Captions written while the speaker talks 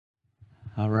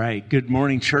All right. Good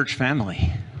morning, church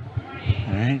family.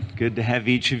 All right. Good to have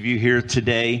each of you here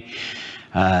today.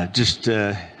 Just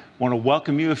want to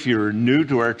welcome you if you're new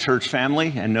to our church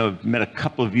family. I know I've met a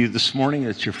couple of you this morning.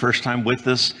 It's your first time with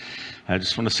us. I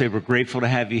just want to say we're grateful to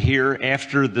have you here.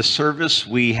 After the service,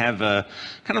 we have a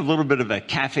kind of a little bit of a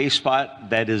cafe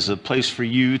spot that is a place for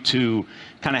you to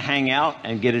kind of hang out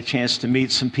and get a chance to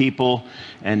meet some people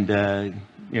and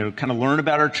kind of learn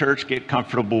about our church, get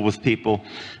comfortable with people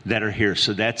that are here.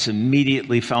 So that's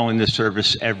immediately following the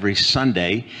service every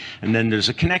Sunday. And then there's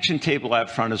a connection table out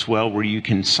front as well where you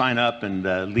can sign up and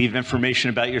leave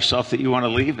information about yourself that you want to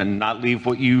leave and not leave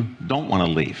what you don't want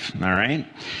to leave. All right?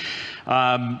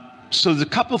 So there's a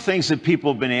couple things that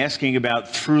people have been asking about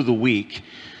through the week.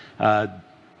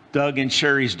 Doug and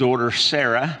Sherry's daughter,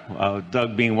 Sarah,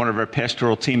 Doug being one of our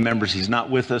pastoral team members, he's not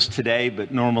with us today,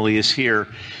 but normally is here.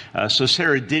 So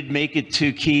Sarah did make it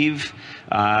to Kyiv.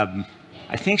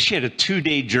 I think she had a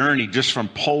 2-day journey just from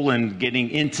Poland getting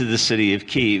into the city of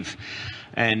Kyiv.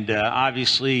 And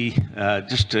obviously,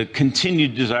 just a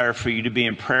continued desire for you to be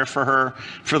in prayer for her,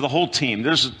 for the whole team.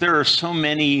 There are so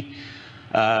many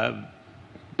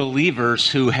believers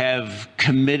who have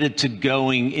committed to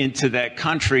going into that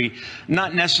country,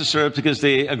 not necessarily because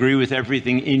they agree with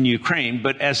everything in Ukraine,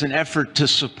 but as an effort to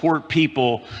support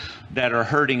people that are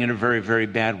hurting in a very, very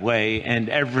bad way. And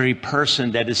every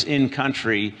person that is in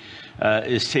country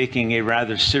is taking a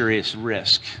rather serious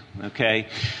risk, okay?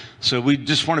 So we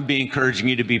just want to be encouraging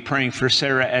you to be praying for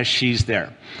Sarah as she's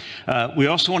there. We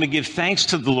also want to give thanks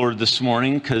to the Lord this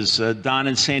morning because Don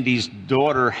and Sandy's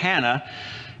daughter, Hannah,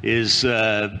 is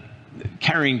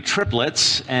carrying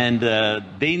triplets, and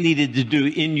they needed to do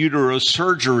in utero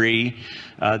surgery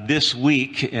this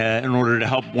week in order to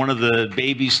help one of the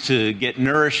babies to get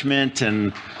nourishment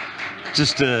and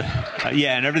just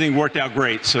and everything worked out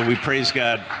great. So we praise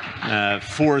God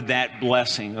for that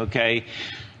blessing. Okay,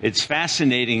 it's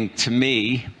fascinating to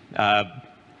me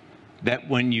that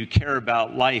when you care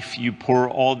about life, you pour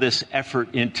all this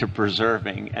effort into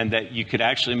preserving, and that you could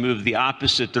actually move the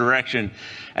opposite direction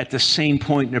at the same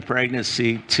point in a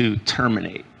pregnancy to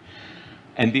terminate.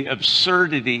 And the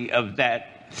absurdity of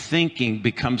that thinking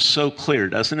becomes so clear,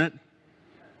 doesn't it?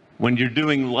 When you're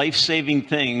doing life-saving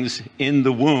things in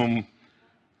the womb,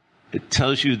 it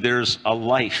tells you there's a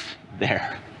life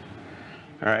there.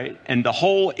 All right? And the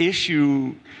whole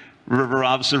issue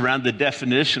revolves around the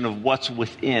definition of what's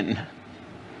within.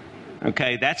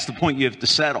 Okay, that's the point you have to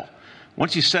settle.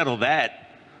 Once you settle that,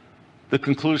 the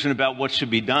conclusion about what should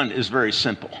be done is very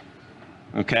simple.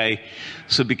 Okay,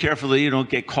 so be careful that you don't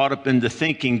get caught up in the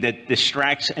thinking that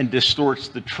distracts and distorts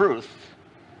the truth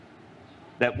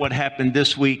that what happened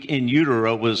this week in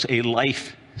utero was a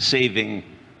life-saving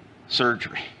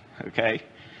surgery. Okay,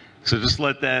 so just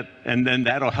let that, and then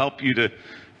that'll help you to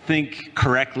think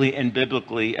correctly and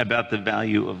biblically about the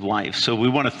value of life. So we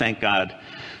want to thank God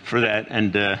for that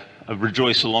and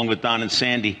rejoice along with Don and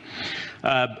Sandy.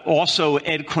 Also,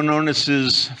 Ed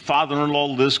Quinones's father-in-law,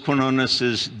 Liz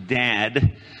Quinones's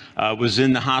dad, was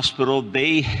in the hospital.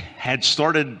 They had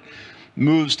started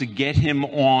moves to get him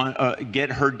on,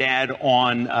 get her dad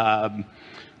on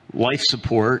life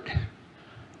support,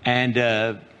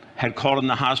 and had called in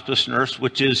the hospice nurse,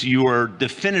 which is you are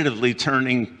definitively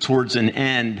turning towards an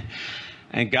end.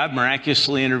 And God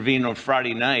miraculously intervened on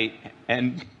Friday night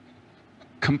and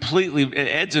completely,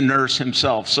 Ed's a nurse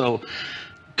himself, so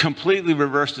completely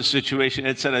reversed the situation.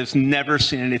 Ed said, I've never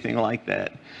seen anything like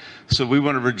that. So we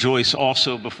want to rejoice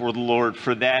also before the Lord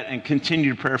for that and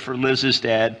continue prayer for Liz's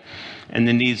dad and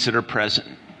the needs that are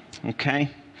present. Okay?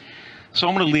 So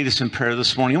I'm going to lead us in prayer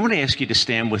this morning. I want to ask you to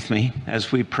stand with me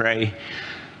as we pray.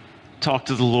 Talk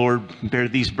to the Lord, bear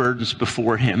these burdens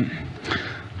before him.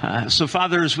 So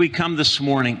Father, as we come this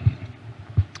morning,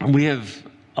 we have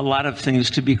a lot of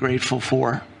things to be grateful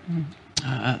for.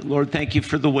 Lord, thank you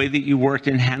for the way that you worked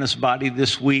in Hannah's body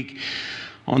this week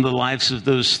on the lives of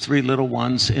those 3 little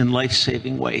ones in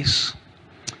life-saving ways.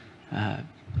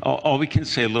 All we can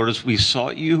say, Lord, is we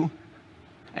sought you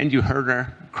and you heard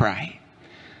our cry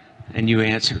and you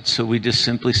answered. So we just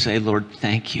simply say, Lord,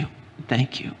 thank you.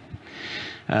 Thank you.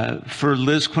 For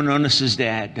Liz Quinones's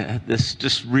dad, this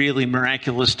just really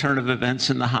miraculous turn of events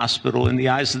in the hospital, in the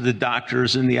eyes of the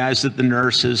doctors, in the eyes of the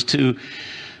nurses, to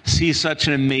see such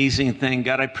an amazing thing.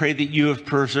 God, I pray that you have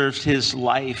preserved his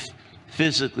life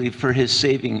physically for his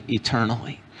saving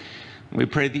eternally. We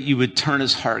pray that you would turn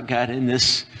his heart, God, in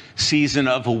this season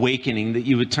of awakening, that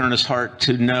you would turn his heart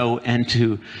to know and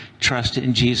to trust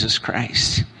in Jesus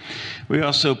Christ. We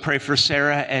also pray for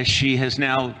Sarah as she has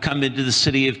now come into the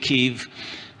city of Kyiv.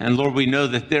 And Lord, we know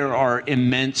that there are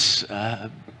immense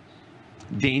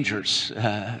dangers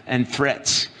and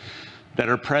threats that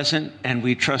are present, and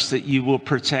we trust that you will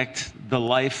protect the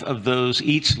life of those,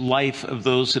 each life of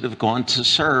those that have gone to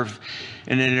serve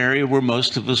in an area where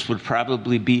most of us would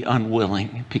probably be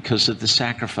unwilling because of the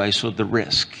sacrifice or the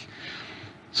risk.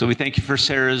 So we thank you for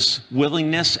Sarah's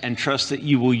willingness and trust that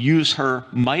you will use her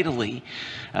mightily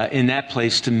in that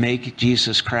place to make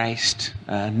Jesus Christ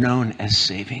known as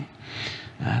saving.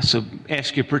 So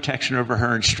ask your protection over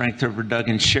her and strength over Doug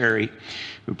and Sherry.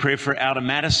 We pray for Alda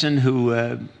Madison, who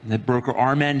that broke her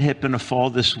arm and hip in a fall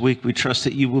this week. We trust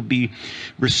that you will be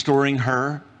restoring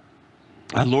her.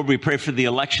 Lord, we pray for the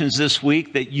elections this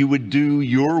week, that you would do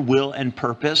your will and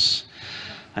purpose,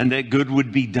 and that good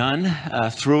would be done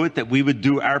through it, that we would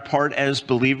do our part as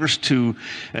believers to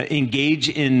engage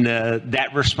in that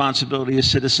responsibility as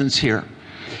citizens here.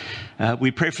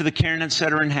 We pray for the Karen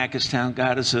Center in Hackettstown.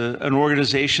 God, is an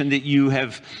organization that you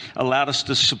have allowed us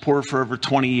to support for over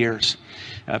 20 years.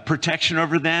 Protection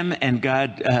over them, and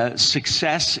God,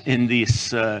 success in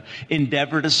this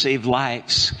endeavor to save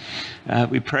lives.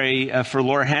 We pray for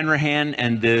Laura Hanrahan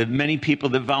and the many people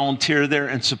that volunteer there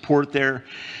and support there.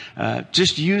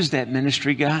 Just use that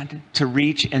ministry, God, to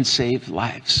reach and save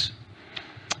lives.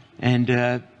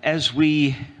 And as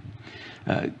we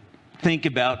think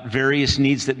about various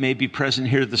needs that may be present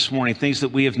here this morning, things that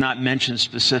we have not mentioned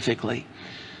specifically,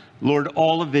 Lord,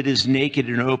 all of it is naked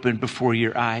and open before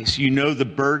your eyes. You know the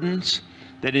burdens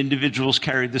that individuals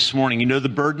carried this morning. You know the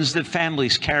burdens that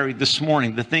families carried this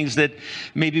morning, the things that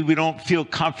maybe we don't feel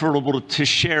comfortable to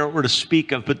share or to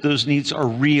speak of, but those needs are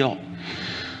real.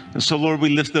 And so, Lord, we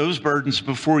lift those burdens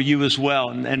before you as well.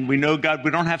 And we know, God,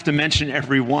 we don't have to mention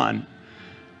every one.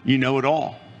 You know it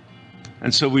all.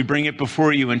 And so we bring it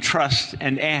before you and trust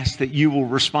and ask that you will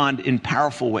respond in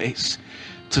powerful ways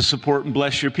to support and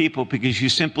bless your people, because you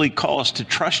simply call us to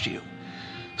trust you.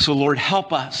 So, Lord,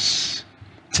 help us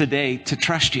today to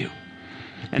trust you,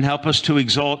 and help us to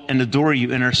exalt and adore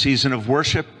you in our season of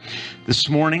worship this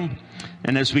morning.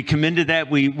 And as we come into that,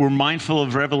 we're mindful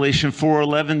of Revelation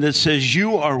 4:11 that says,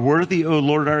 you are worthy, O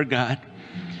Lord our God,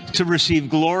 to receive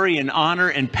glory and honor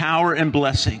and power and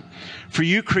blessing. For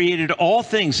you created all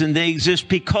things, and they exist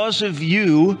because of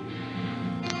you.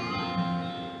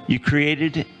 You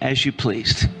created as you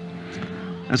pleased.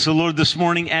 And so, Lord, this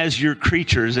morning, as your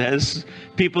creatures, as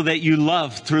people that you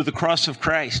love through the cross of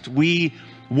Christ, we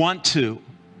want to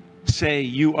say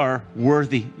you are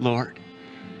worthy, Lord.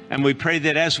 And we pray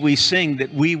that as we sing,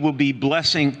 that we will be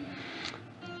blessing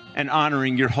and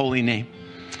honoring your holy name.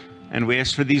 And we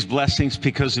ask for these blessings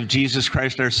because of Jesus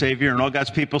Christ, our Savior. And all God's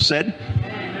people said,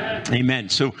 amen. Amen.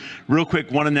 So real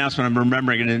quick, one announcement I'm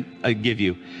remembering to give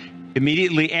you.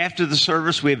 Immediately after the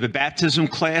service, we have a baptism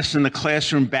class in the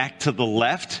classroom back to the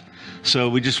left. So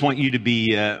we just want you to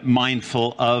be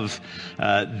mindful of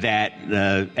that.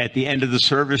 At the end of the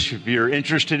service, if you're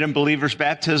interested in believers'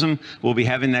 baptism, we'll be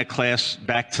having that class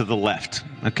back to the left.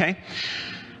 Okay?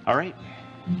 All right.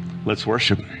 Let's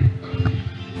worship.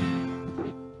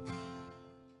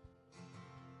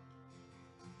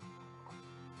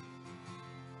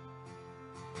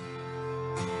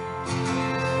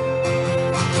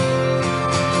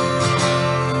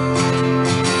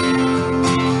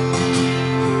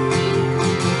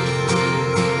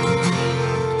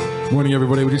 Morning,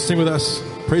 everybody. Would you sing with us?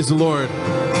 Praise the Lord.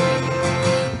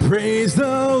 Praise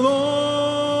the Lord.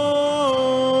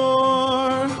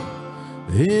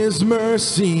 His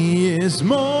mercy is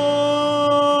more.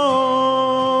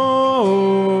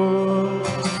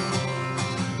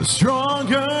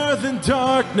 Stronger than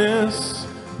darkness,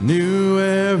 new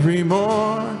every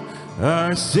morn.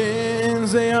 Our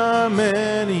sins, they are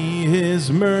many.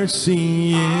 His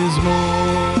mercy is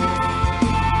more.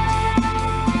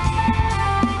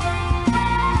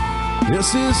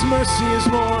 Yes, his mercy is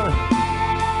more.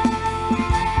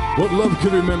 What love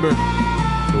could remember?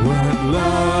 What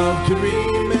love could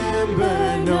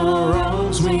remember? No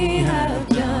wrongs we have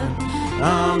done.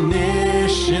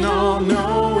 Omniscient,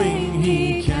 all-knowing,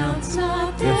 he counts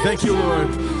our days. Yeah, thank you, Lord.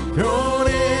 Thrown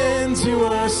into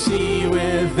a sea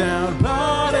without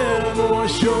bottom or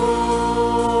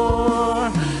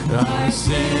shore. Our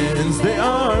sins, they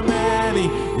are many.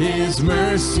 His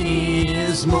mercy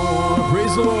is more.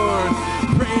 Praise the Lord.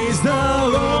 Praise the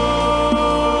Lord.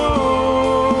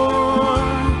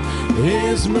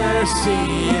 His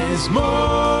mercy is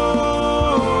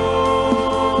more.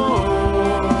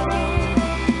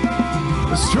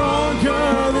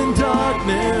 Stronger than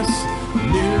darkness,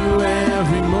 new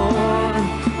every morn.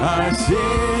 Our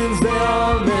sins, they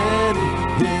are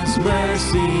many. His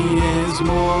mercy is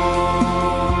more.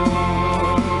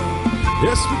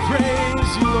 Yes, we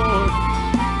praise you, Lord,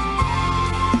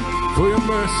 for your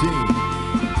mercy.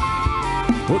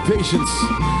 What patience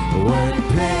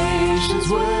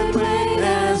would wait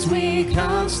as we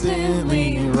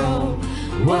constantly roam.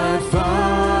 What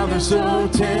Father so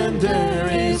tender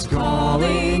is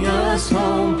calling us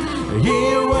home. He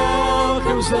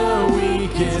welcomes the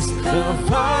weakest, the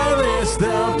vilest,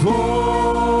 the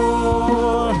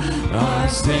poor. Our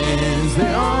sins,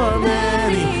 they are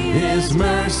many, His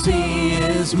mercy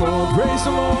is more. Praise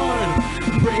the Lord,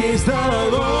 praise the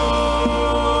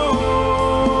Lord.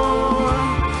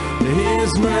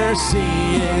 His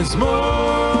mercy is more.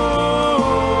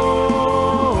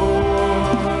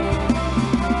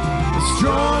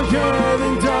 Stronger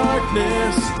than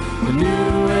darkness,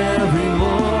 new every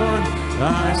morn.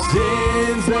 Our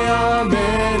sins, they are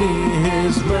many,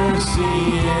 His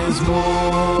mercy is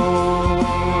more.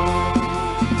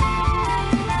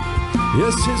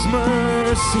 Yes, His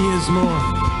mercy is more.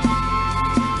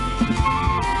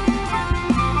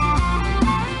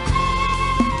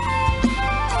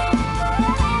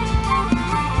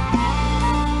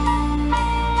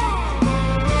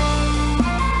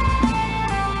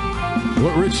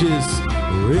 What riches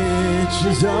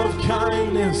of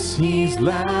kindness He's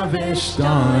lavished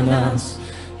on us.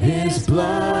 His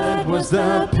blood was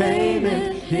the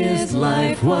payment, His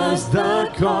life was the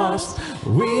cost.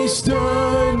 We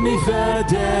stood 'neath the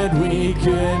debt we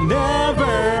could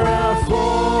never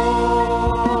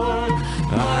afford.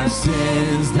 Our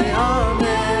sins, they are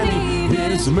many,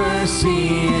 His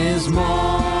mercy is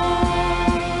more.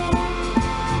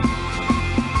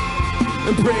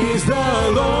 And praise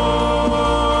the Lord,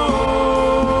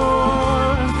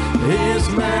 His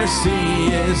mercy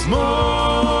is more.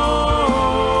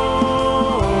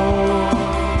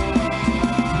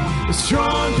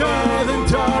 Stronger than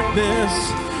darkness,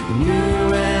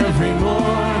 new every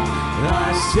morn.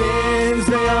 Our sins,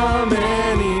 they are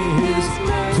many. His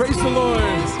praise the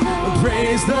Lord,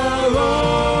 praise the Lord.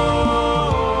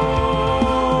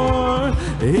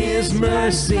 His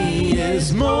mercy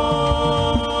is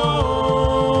more.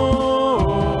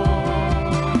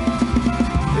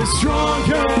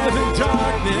 Stronger than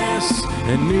darkness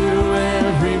and new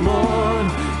every morn.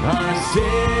 Our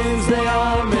sins, they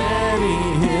are many.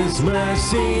 His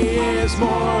mercy is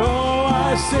more. Oh,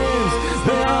 our sins,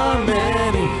 they are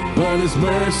many, but His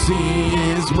mercy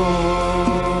is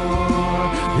more.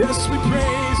 Yes, we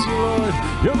praise you, Lord.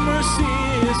 Your mercy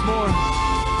is more.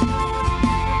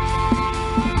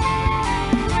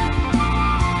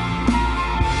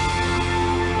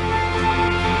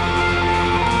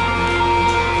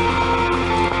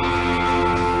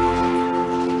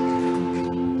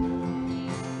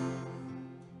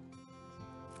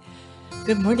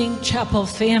 Good morning, Chapel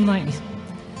family.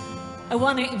 I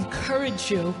want to encourage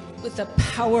you with a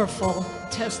powerful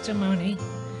testimony.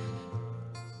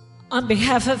 On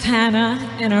behalf of Hannah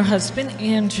and her husband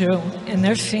Andrew and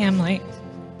their family,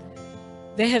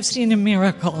 they have seen a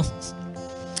miracle.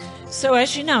 So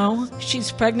as you know,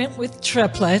 she's pregnant with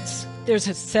triplets. There's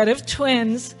a set of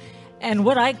twins and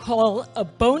what I call a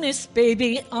bonus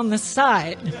baby on the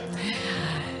side.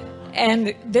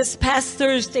 And this past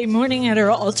Thursday morning at her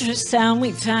ultrasound,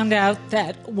 we found out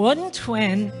that one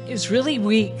twin is really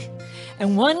weak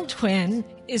and one twin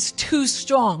is too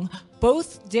strong,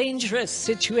 both dangerous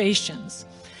situations.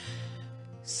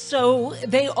 So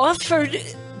they offered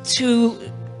to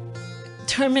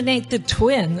terminate the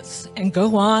twins and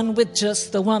go on with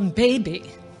just the one baby.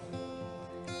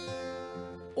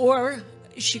 Or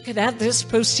she could have this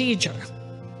procedure.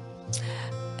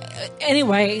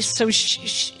 Anyway, so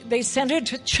they sent her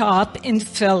to CHOP in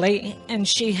Philly, and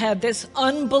she had this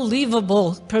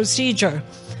unbelievable procedure.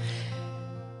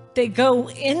 They go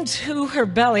into her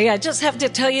belly. I just have to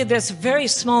tell you this very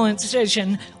small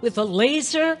incision with a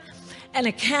laser and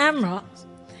a camera.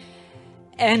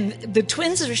 And the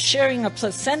twins are sharing a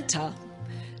placenta.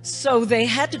 So they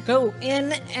had to go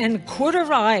in and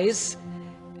cauterize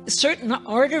certain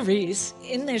arteries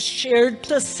in this shared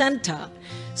placenta.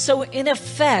 So in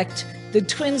effect, the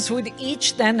twins would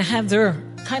each then have their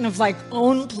kind of like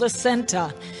own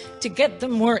placenta to get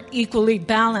them more equally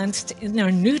balanced in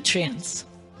their nutrients.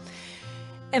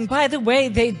 And by the way,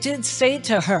 they did say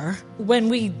to her, when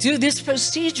we do this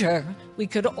procedure, we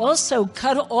could also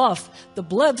cut off the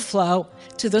blood flow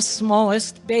to the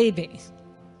smallest baby.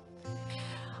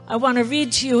 I want to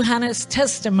read to you Hannah's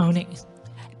testimony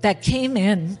that came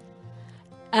in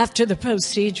after the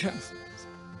procedure.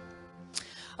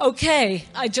 Okay,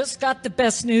 I just got the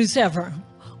best news ever.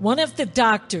 One of the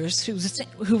doctors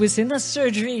who was in the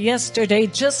surgery yesterday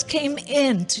just came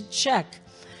in to check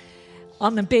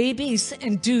on the babies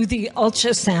and do the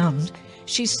ultrasound.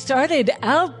 She started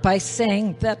out by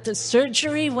saying that the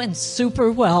surgery went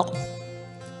super well.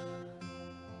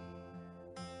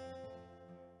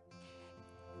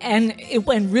 And it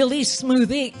went really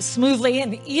smoothly,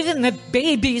 and even the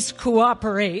babies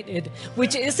cooperated,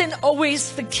 which isn't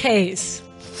always the case.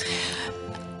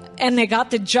 And they got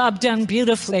the job done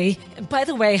beautifully. And by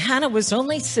the way, Hannah was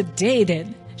only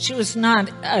sedated. She was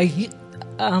not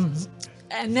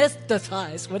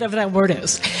anesthetized, whatever that word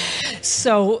is.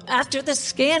 So after the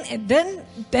scan, and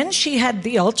then she had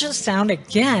the ultrasound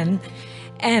again,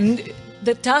 and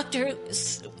the doctor,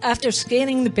 after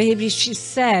scanning the baby,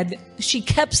 she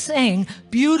kept saying,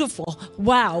 beautiful,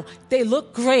 wow, they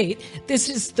look great. This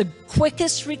is the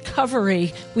quickest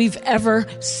recovery we've ever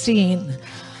seen.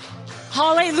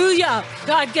 Hallelujah.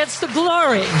 God gets the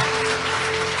glory.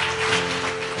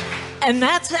 And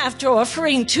that's after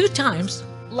offering 2 times,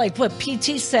 like what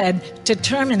PT said, to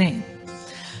terminate.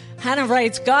 Hannah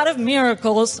writes, God of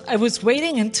miracles, I was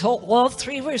waiting until all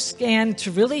 3 were scanned to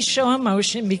really show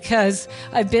emotion because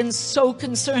I've been so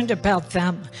concerned about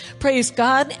them. Praise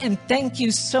God, and thank you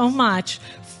so much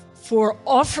for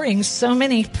offering so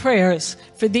many prayers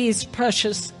for these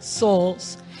precious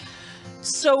souls.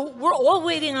 So we're all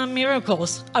waiting on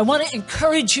miracles. I want to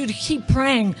encourage you to keep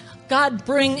praying. God,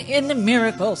 bring in the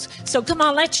miracles. So come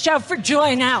on, let's shout for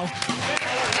joy now.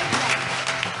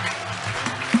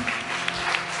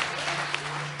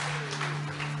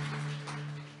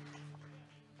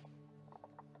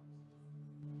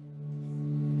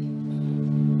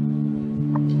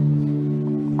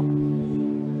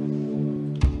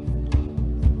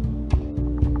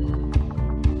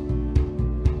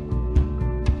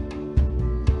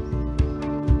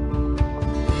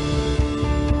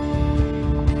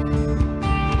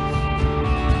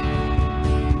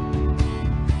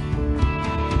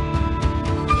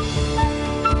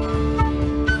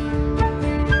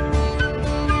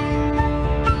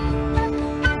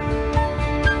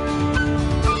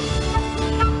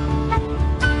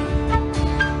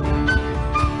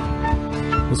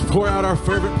 Pour out our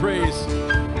fervent praise.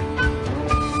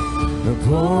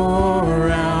 Pour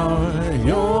out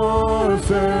your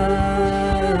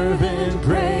fervent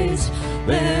praise.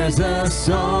 There's a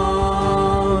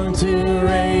song to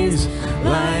raise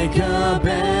like a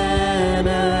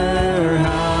banner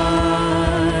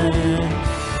high.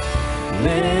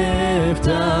 Lift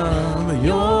up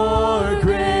your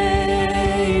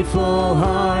grateful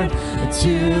heart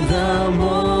to the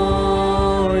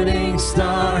morning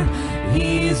star.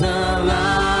 He's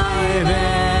alive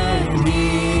and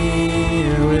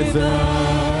here with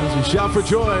us. Shout for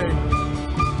joy.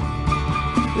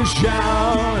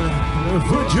 Shout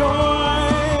for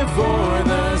joy, for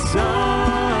the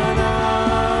Son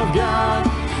of God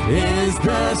is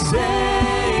the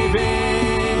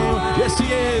saving one. Yes,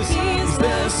 He is. He's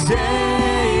the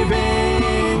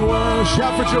saving one.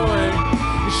 Shout for joy.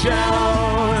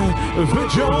 Shout for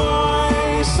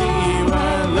joy. See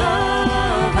what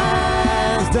love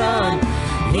has done.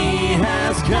 He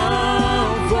has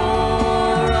come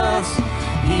for us.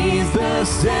 He's the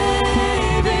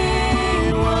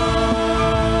saving one.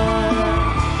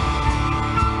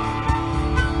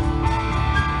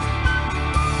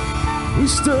 We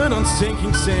stood on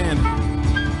sinking sand.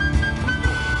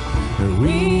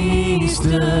 We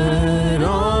stood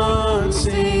on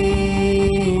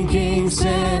sinking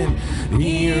sand.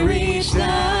 He reached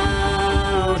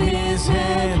out His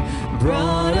hand,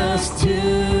 brought us to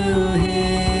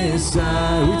His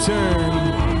side.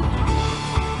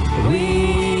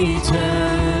 We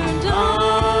turned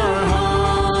our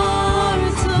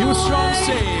hearts. He was strong to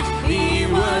save. He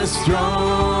was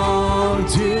strong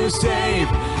to save.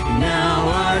 Now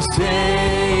our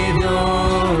Savior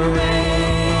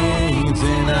reigns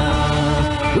in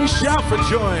us. We shout for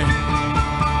joy.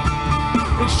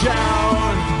 We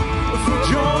shout for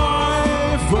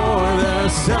joy, for the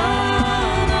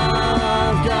Son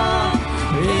of God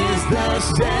is the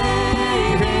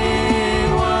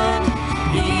saving one.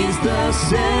 He's the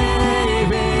saving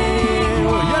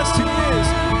one. Yes, He is.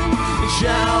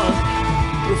 Shout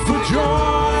for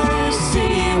joy.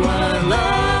 See what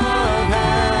love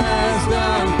has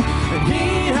done. And He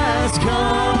has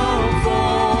come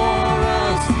for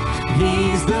us.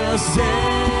 He's the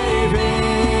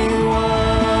saving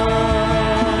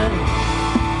one.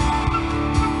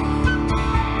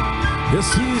 Yes,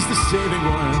 He's the saving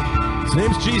one. His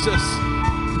name's Jesus.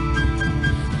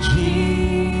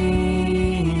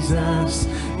 Jesus,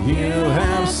 You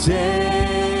have saved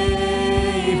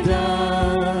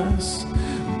us.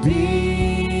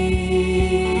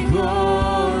 Be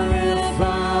glorified.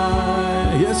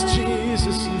 Yes,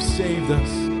 Jesus, You saved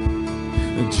us.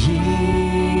 Jesus,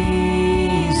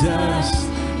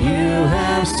 You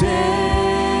have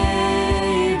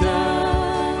saved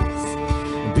us.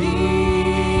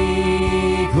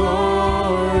 Be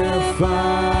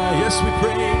glorified. we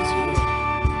praise you.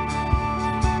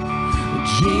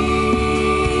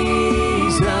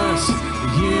 Jesus,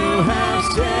 you have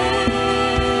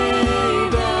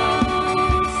saved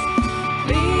us.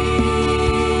 Be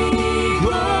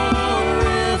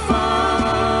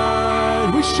glorified.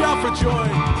 We shout for joy.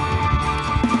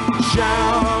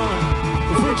 Shout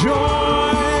for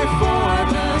joy, for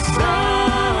the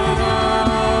Son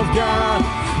of God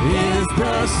is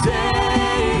the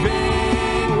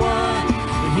saving one.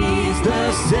 He's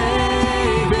the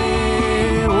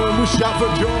saving one. We shout for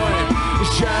joy.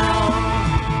 Shout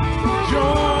for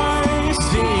joy.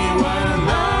 See what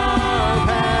love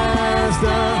has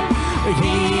done.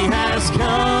 He has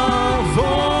come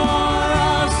for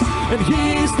us, and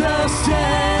He's the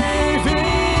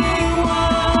saving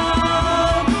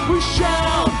one. We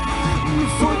shout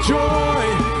for joy,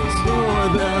 for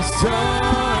the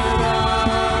Son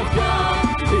of God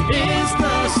is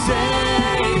the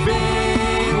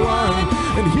saving one,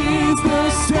 and He's the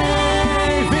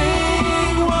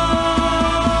saving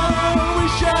one. We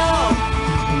shout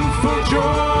for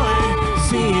joy,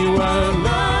 see what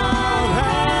love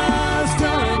has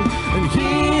done, and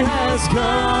He has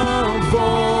come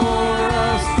for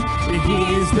us.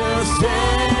 He's the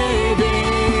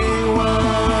saving one.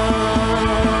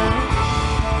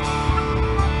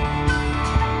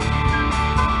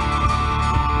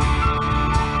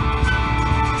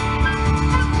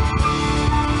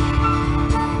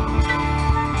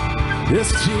 Yes,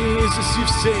 Jesus, you've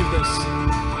saved us.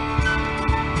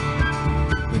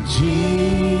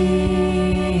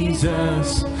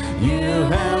 Jesus, you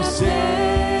have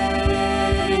saved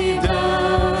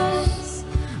us.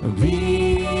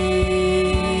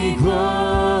 Be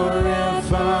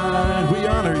glorified. We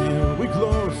honor you. We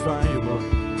glorify you, Lord.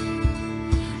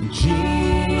 Jesus,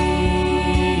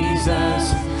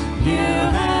 you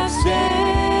have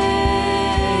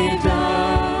saved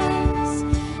us.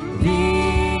 Be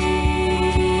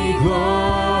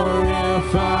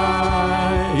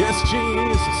glorified. Yes,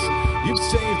 Jesus, you've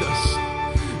saved us.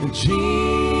 Jesus,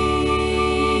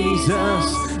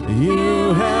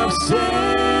 you have saved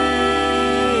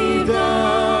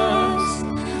us.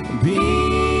 Be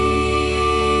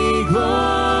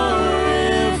glorified.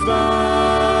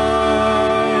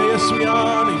 Yes, we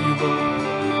honor you, Lord.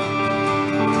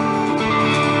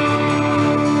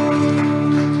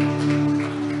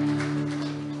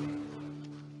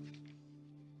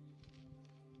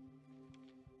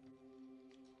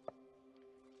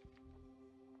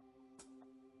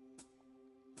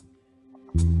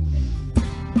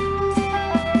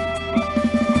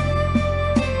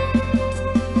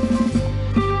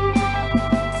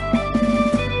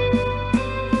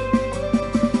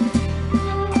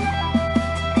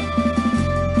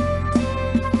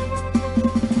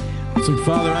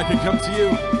 Father, I can come to you.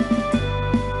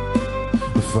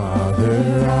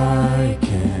 Father, I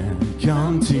can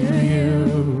come to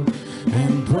you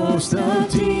and boast of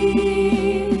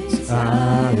deeds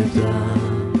I have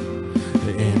done.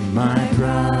 In my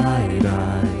pride,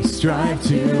 I strive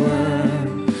to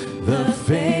earn the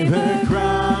favor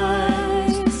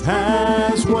Christ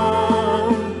has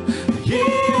won. He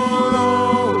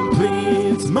alone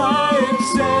pleads my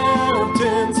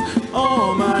acceptance,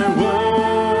 all my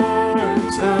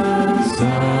words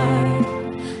aside.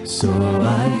 So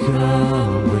I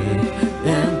come with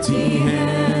empty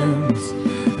hands,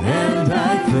 and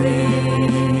I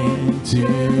cling to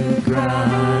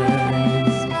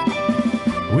Christ.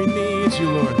 We need you,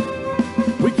 Lord.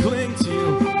 We cling to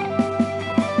you.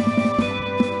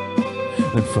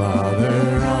 And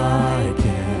Father, I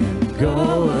can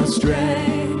go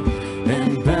astray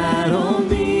and battle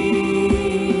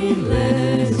needless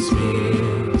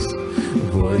fears.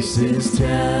 Voices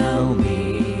tell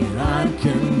me I'm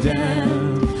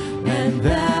condemned and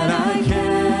that I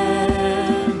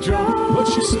can't draw. But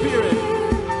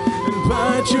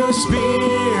your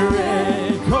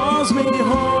spirit, calls me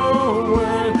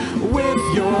homeward with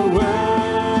your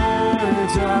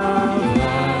words of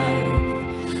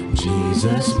life.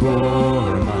 Jesus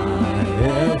bore my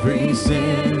every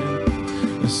sin,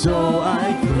 so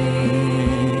I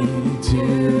cling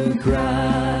to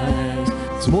Christ.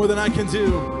 It's more than I can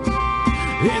do.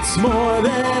 It's more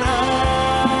than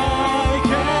I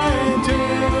can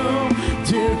do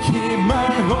to keep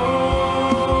my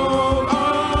hold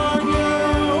on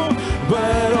you.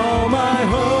 But all my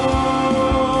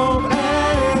hope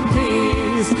and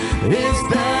peace is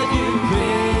that you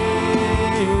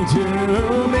cling to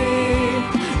me.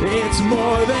 It's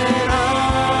more than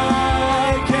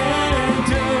I can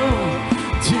do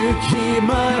to keep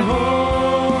my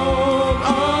hold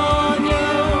on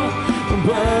you.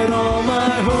 But all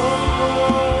my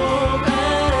hope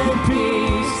and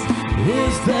peace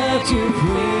that you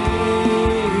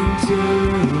cling to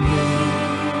me.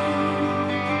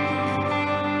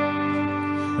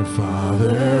 And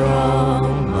Father, all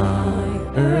my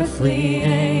earthly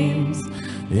aims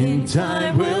in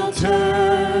time will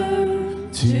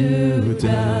turn to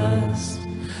dust.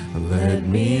 Let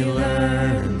me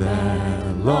learn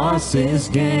that loss is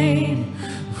gain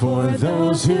for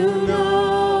those who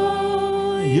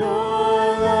know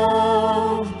your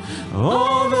love.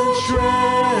 All the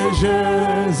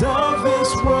treasures of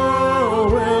this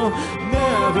world will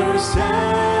never satisfy.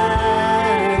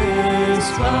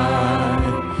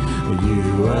 You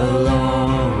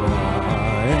alone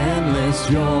are endless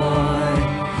joy,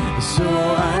 so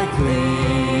I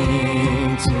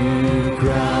cling to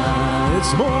Christ.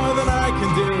 It's more than I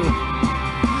can do.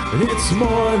 It's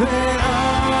more than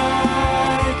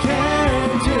I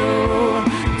can do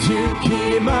to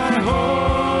keep my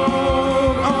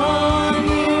hope on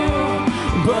you.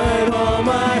 But all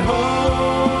my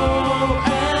hope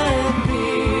and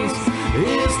peace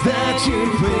is that you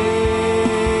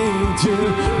cling to.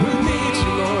 We need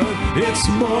you, Lord. It's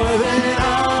more than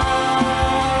I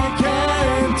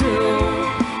can do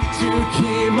to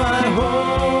keep my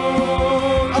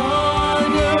hope on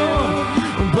you.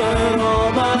 But all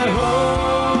my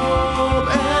hope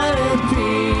and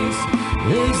peace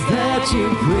is that you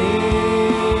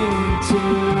cling to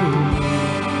me.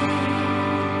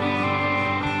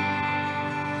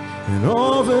 And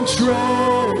all the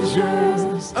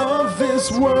treasures of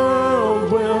this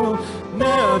world will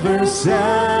never satisfy.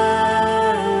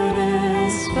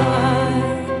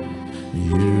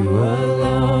 You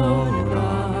alone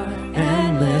are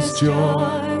endless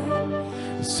joy,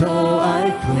 so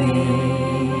I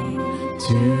cling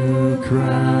to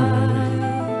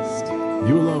Christ.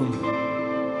 You alone.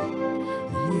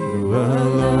 You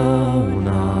alone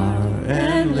are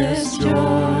endless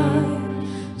joy,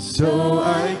 so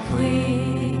I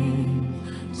cling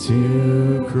to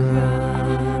Christ.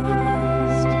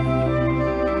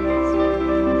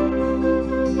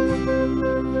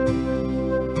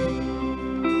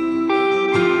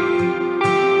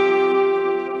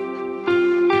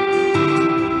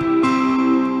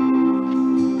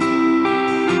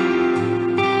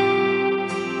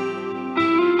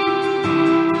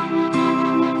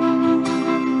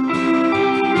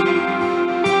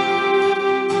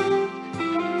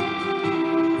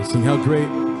 Sing how great.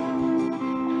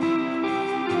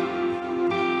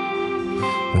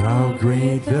 How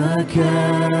great the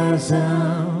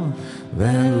chasm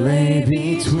that lay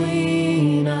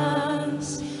between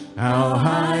us. How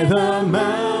high the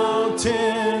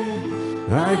mountain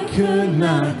I could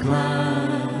not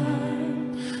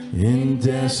climb. In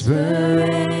desperation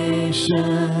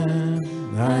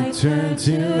I turned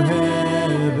to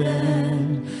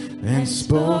heaven and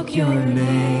spoke your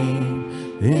name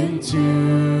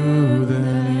into the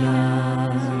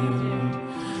night.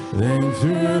 Then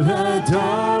through the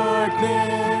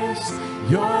darkness,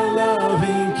 your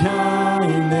loving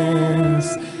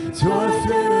kindness tore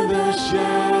through the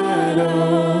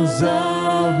shadows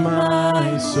of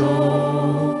my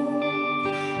soul.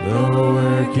 The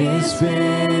work is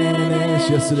finished,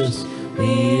 yes it is.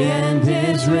 The end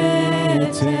is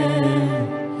written.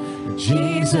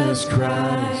 Jesus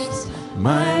Christ,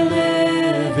 my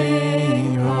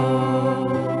living hope.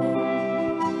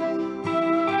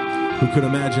 Who could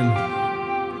imagine?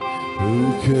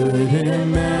 Who could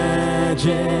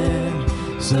imagine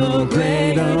so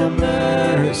great a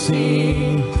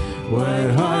mercy?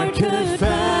 What heart could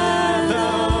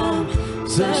fathom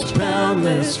such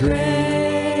boundless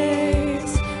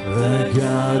grace? The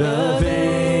God of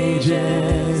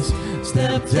ages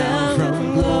stepped down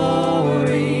from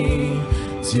glory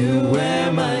to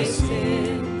wear my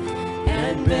sin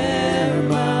and bear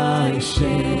my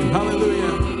shame.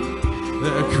 Hallelujah.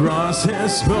 The cross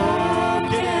has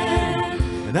spoken,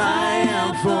 and I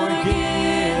am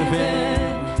forgiven.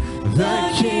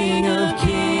 The King of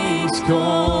Kings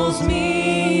calls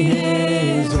me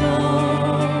his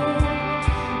own.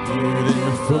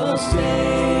 Beautiful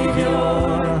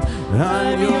Savior,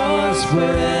 I'm yours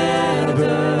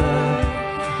forever.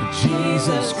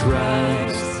 Jesus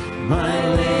Christ, my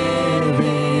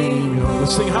living hope.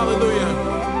 Let's sing hallelujah.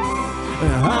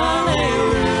 Hallelujah.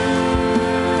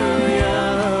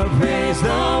 Praise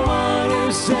the one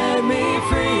who set me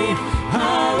free.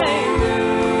 Hallelujah.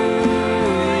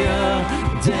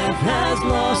 Death has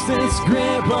lost its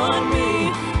grip on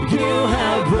me. You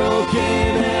have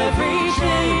broken every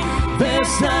chain. There's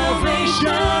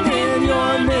salvation in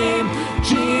your name.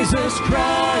 Jesus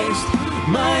Christ,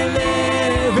 my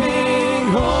living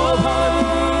hope.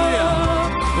 Hallelujah.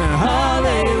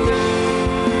 Hallelujah.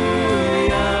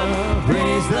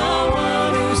 Praise the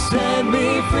one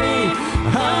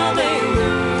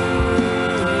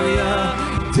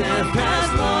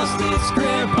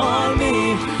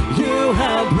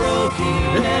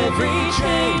broken every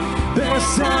chain. There's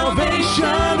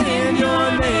salvation in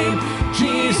your name,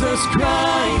 Jesus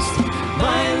Christ,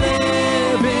 my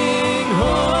living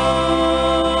hope.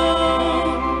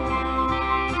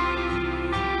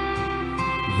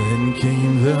 Then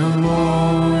came the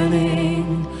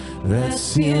morning that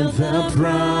sealed the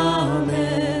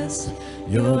promise.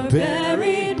 Your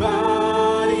buried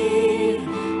body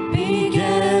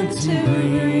began to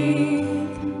breathe.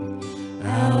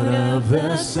 Out of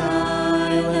the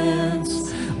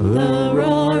silence, the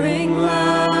roaring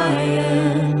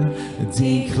lion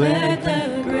declared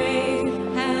the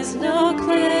grave has no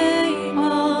claim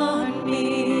on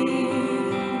me.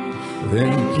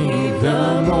 Then came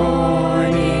the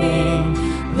morning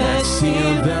that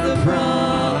sealed the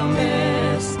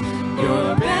promise.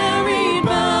 Your buried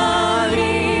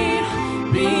body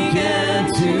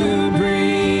began to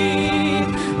breathe.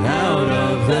 Out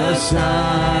of the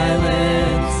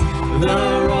silence,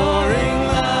 the roaring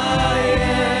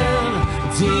lion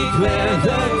declared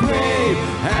the grave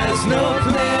has no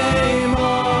claim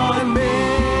on me.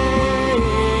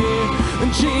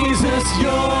 Jesus,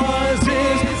 yours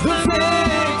is the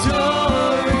victory.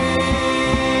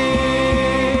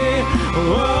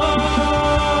 Oh,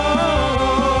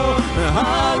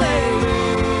 hallelujah.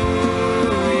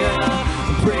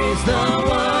 Praise the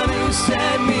one who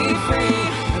set me free.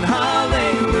 And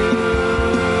hallelujah.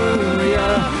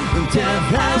 Death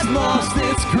has lost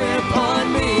its grip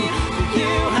on me.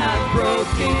 You have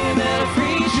broken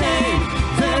every chain.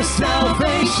 There's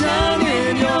salvation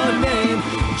in your name,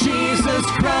 Jesus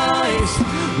Christ,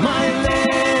 my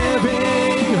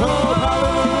living hope.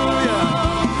 Hallelujah.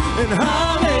 And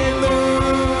hallelujah.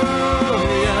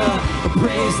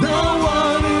 Praise the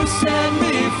one who set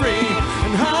me free.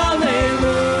 And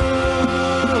hallelujah.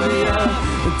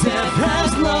 Death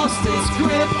has lost its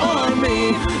grip on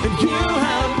me. And you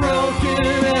have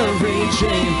broken every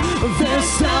chain. There's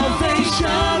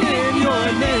salvation in your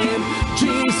name,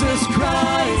 Jesus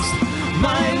Christ,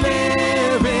 my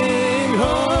living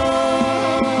hope.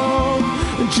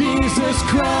 Jesus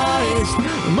Christ,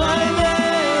 my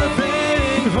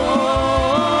living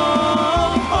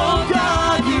hope. Oh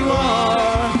God, you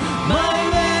are my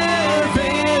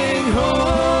living hope.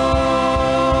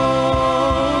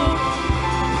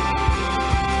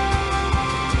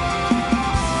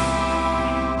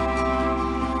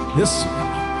 Yes,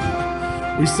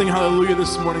 we sing hallelujah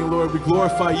this morning, Lord. We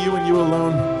glorify you and you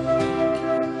alone.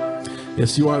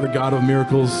 Yes, you are the God of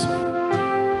miracles,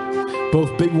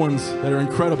 both big ones that are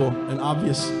incredible and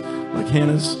obvious, like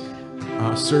Hannah's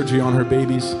surgery on her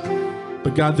babies.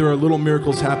 But God, there are little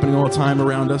miracles happening all the time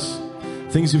around us,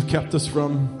 things you've kept us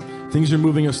from, things you're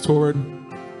moving us toward.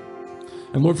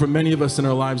 And Lord, for many of us in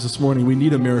our lives this morning, we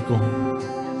need a miracle.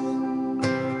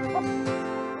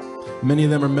 Many of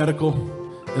them are medical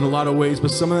in a lot of ways, but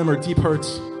some of them are deep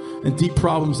hurts and deep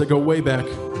problems that go way back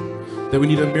that we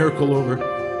need a miracle over.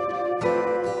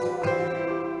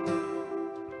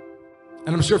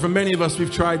 And I'm sure for many of us,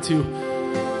 we've tried to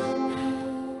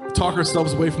talk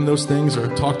ourselves away from those things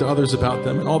or talk to others about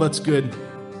them, and all that's good,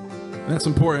 and that's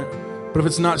important. But if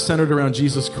it's not centered around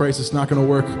Jesus Christ, it's not going to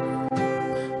work.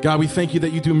 God, we thank you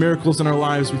that you do miracles in our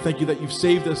lives. We thank you that you've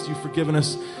saved us, you've forgiven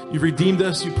us, you've redeemed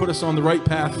us, you put us on the right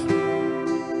path,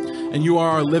 and you are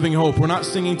our living hope. We're not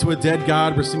singing to a dead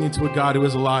God, we're singing to a God who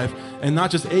is alive, and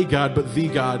not just a God, but the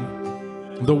God,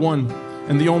 the one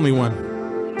and the only one.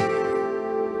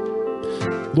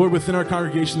 Lord, within our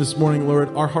congregation this morning, Lord,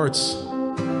 our hearts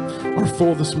are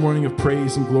full this morning of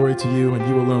praise and glory to you and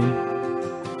you alone.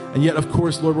 And yet, of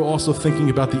course, Lord, we're also thinking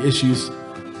about the issues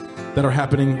that are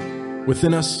happening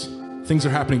within us. Things are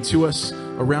happening to us,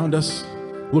 around us.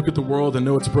 Look at the world and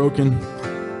know it's broken.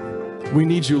 We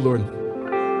need you, Lord.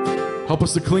 Help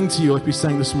us to cling to you like we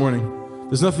sang this morning.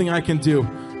 There's nothing I can do.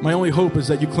 My only hope is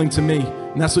that you cling to me.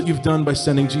 And that's what you've done by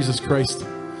sending Jesus Christ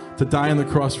to die on the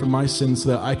cross for my sins so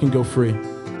that I can go free.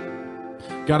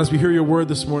 God, as we hear your word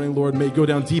this morning, Lord, may it go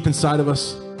down deep inside of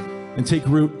us and take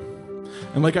root.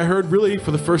 And like I heard really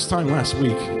for the first time last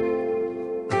week,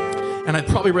 and I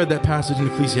probably read that passage in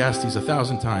Ecclesiastes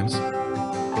 1,000 times,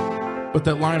 but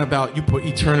that line about you put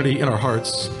eternity in our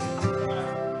hearts.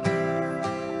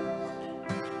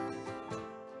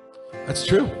 That's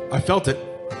true. I felt it.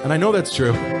 And I know that's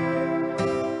true.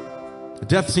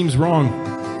 Death seems wrong.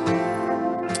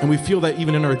 And we feel that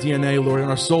even in our DNA, Lord, in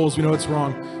our souls, we know it's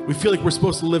wrong. We feel like we're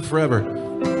supposed to live forever.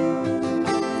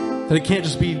 That it can't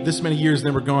just be this many years and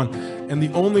then we're gone. And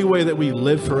the only way that we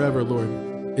live forever, Lord,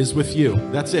 is with you.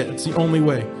 That's it. It's the only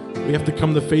way. We have to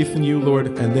come to faith in you, Lord,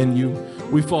 and then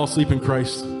we fall asleep in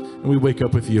Christ and we wake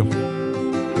up with you.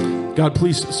 God,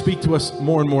 please speak to us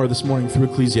more and more this morning through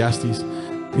Ecclesiastes.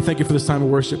 We thank you for this time of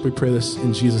worship. We pray this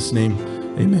in Jesus' name.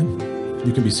 Amen.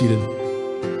 You can be seated.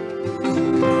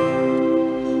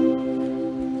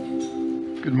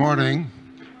 Good morning.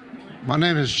 My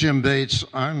name is Jim Bates.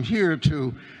 I'm here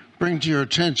to bring to your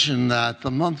attention that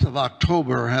the month of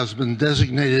October has been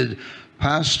designated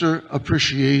Pastor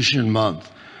Appreciation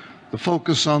Month. The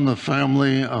Focus on the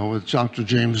Family with Dr.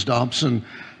 James Dobson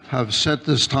have set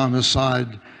this time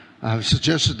aside. I've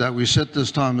suggested that we set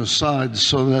this time aside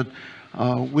so that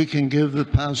we can give the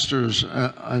pastors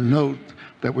a note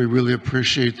that we really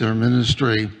appreciate their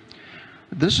ministry.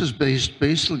 This is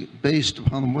basically based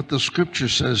upon what the scripture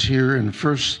says here in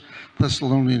 1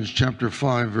 Thessalonians chapter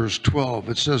 5, verse 12.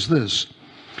 It says this,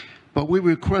 "But we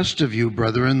request of you,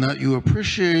 brethren, that you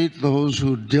appreciate those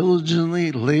who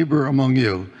diligently labor among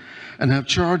you and have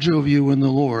charge over you in the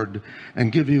Lord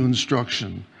and give you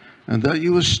instruction, and that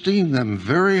you esteem them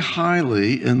very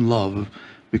highly in love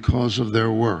because of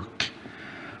their work."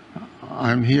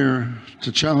 I'm here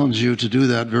to challenge you to do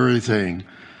that very thing,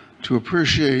 to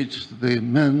appreciate the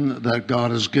men that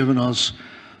God has given us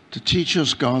to teach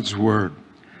us God's word.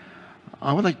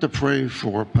 I would like to pray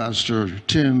for Pastor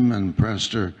Tim and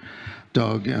Pastor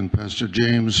Doug and Pastor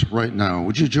James right now.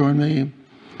 Would you join me?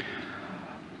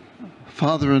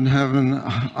 Father in heaven,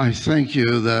 I thank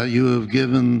you that you have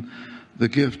given the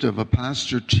gift of a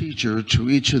pastor-teacher to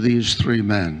each of these three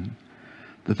men,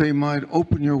 that they might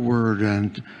open your word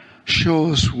and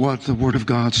show us what the Word of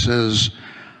God says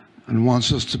and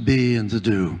wants us to be and to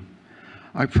do.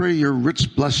 I pray your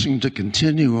rich blessing to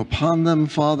continue upon them,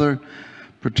 Father.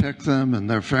 Protect them and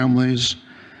their families.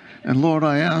 And Lord,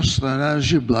 I ask that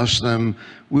as you bless them,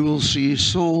 we will see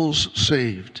souls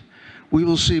saved. We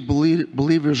will see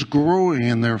believers growing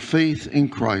in their faith in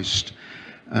Christ.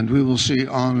 And we will see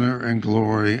honor and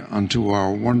glory unto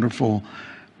our wonderful,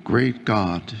 great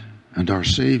God and our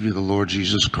Savior, the Lord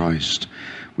Jesus Christ.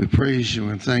 We praise you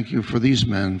and thank you for these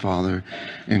men, Father,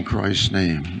 in Christ's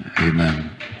name.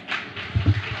 Amen.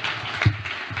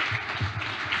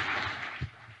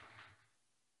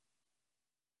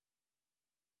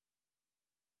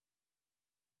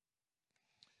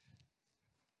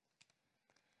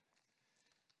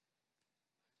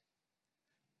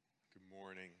 Good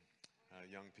morning.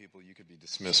 Young people, you could be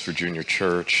dismissed for junior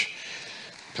church.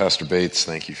 Pastor Bates,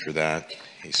 thank you for that.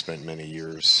 He spent many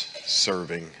years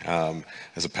serving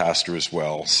as a pastor as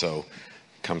well, so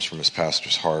it comes from his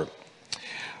pastor's heart.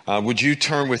 Would you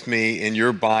turn with me in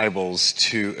your Bibles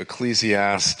to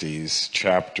Ecclesiastes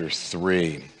chapter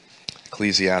 3?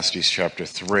 Ecclesiastes chapter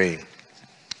 3.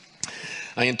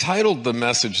 I entitled the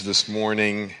message this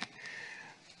morning,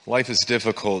 "Life is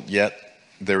Difficult, Yet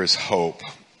There is Hope."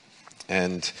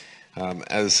 And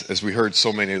as we heard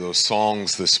so many of those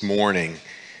songs this morning,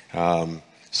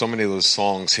 so many of those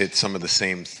songs hit some of the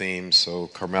same themes. So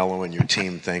Carmelo and your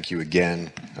team, thank you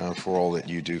again for all that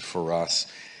you do for us.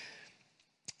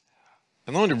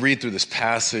 I'm going to read through this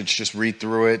passage, just read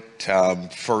through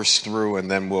it first through,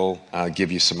 and then we'll give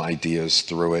you some ideas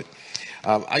through it.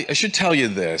 I should tell you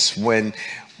this, when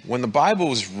the Bible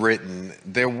was written,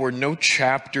 there were no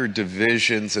chapter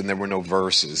divisions and there were no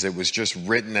verses. It was just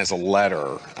written as a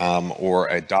letter or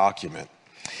a document.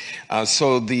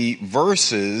 So the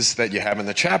verses that you have and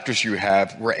the chapters you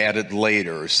have were added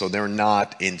later, so they're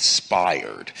not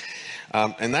inspired.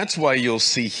 And that's why you'll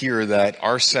see here that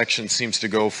our section seems to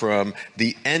go from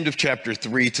the end of chapter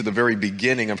 3 to the very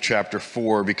beginning of chapter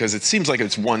 4, because it seems like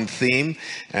it's one theme,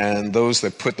 and those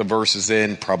that put the verses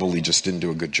in probably just didn't do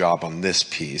a good job on this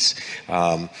piece.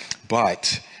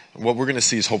 But what we're going to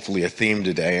see is hopefully a theme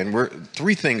today, and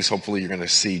three things hopefully you're going to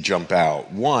see jump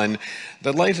out. One,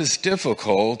 that life is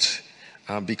difficult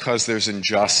because there's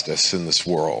injustice in this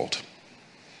world.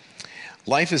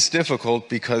 Life is difficult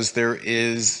because there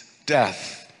is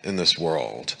death in this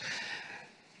world.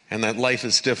 And that life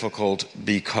is difficult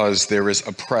because there is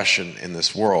oppression in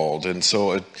this world. And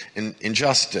so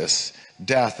injustice,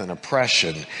 death, and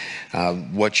oppression,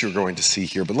 what you're going to see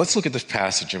here. But let's look at this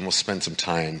passage and we'll spend some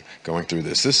time going through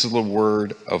this. This is the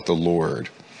word of the Lord.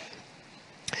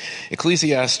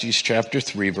 Ecclesiastes chapter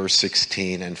 3, verse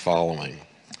 16 and following.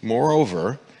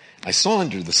 "Moreover, I saw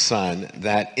under the sun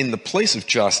that in the place of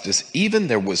justice even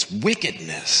there was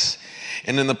wickedness,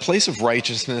 and in the place of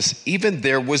righteousness even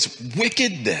there was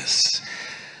wickedness.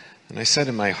 And I said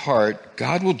in my heart,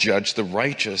 God will judge the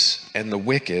righteous and the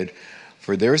wicked,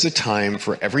 for there is a time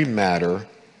for every matter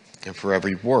and for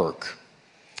every work.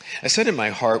 I said in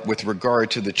my heart with regard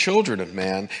to the children of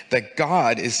man that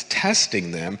God is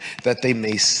testing them, that they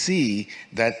may see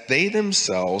that they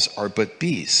themselves are but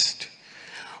beasts.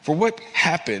 For what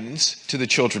happens to the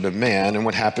children of man and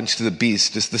what happens to the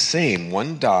beast is the same.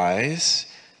 One dies,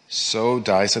 so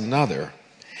dies another.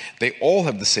 They all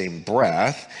have the same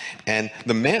breath, and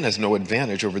the man has no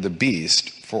advantage over the beast,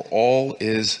 for all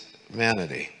is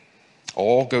vanity.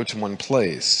 All go to one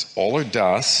place. All are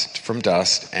dust, from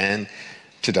dust, and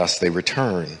to dust they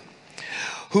return.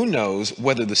 Who knows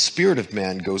whether the spirit of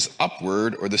man goes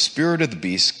upward or the spirit of the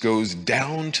beast goes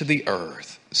down to the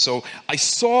earth? So I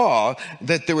saw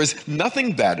that there is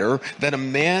nothing better that a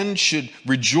man should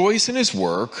rejoice in his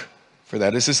work, for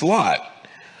that is his lot.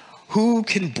 Who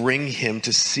can bring him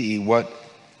to see what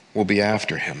will be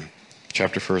after him?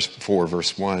 Chapter 4,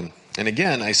 verse 1. And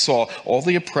again, I saw all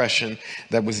the oppression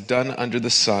that was done under the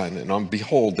sun, and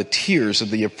behold, the tears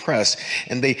of the oppressed,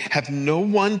 and they have no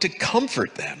one to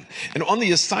comfort them. And on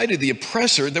the side of the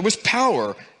oppressor, there was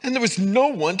power, and there was no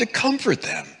one to comfort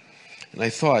them. And I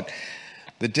thought,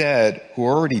 the dead who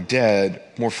are already dead,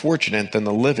 more fortunate than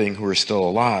the living who are still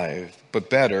alive. But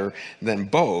better than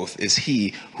both is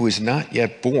he who is not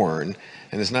yet born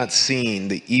and has not seen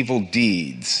the evil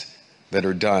deeds that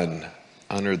are done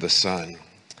under the sun.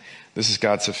 This is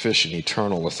God's sufficient,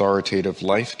 eternal, authoritative,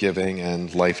 life-giving,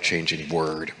 and life-changing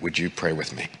word. Would you pray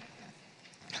with me?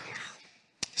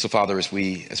 So, Father, as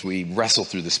we wrestle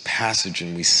through this passage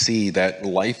and we see that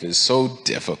life is so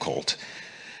difficult,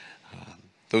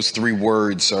 those three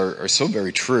words are so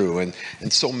very true, and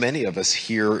so many of us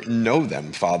here know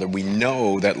them, Father. We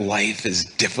know that life is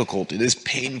difficult, it is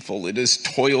painful, it is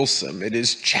toilsome, it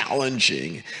is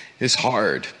challenging, it is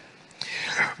hard.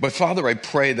 But Father, I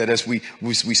pray that as we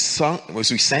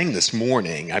sang this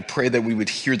morning, I pray that we would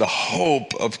hear the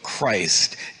hope of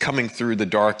Christ coming through the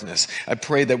darkness. I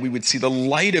pray that we would see the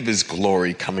light of his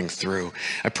glory coming through.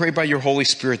 I pray by your Holy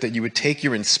Spirit that you would take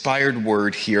your inspired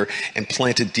word here and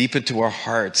plant it deep into our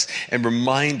hearts and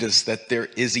remind us that there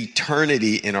is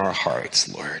eternity in our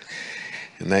hearts, Lord,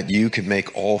 and that you can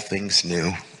make all things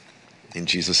new. In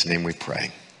Jesus' name we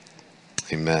pray.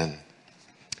 Amen.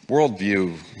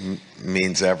 Worldview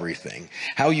means everything.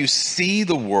 How you see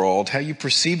the world, how you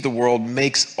perceive the world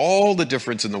makes all the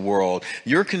difference in the world.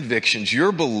 Your convictions,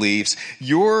 your beliefs,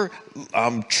 your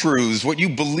truths, what you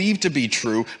believe to be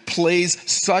true, plays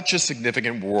such a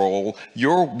significant role.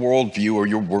 Your worldview or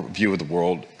your view of the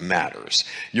world matters.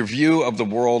 Your view of the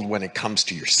world when it comes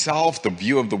to yourself, the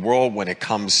view of the world when it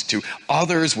comes to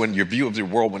others, your view of the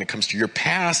world when it comes to your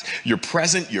past, your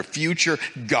present, your future,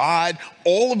 God,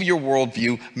 all of your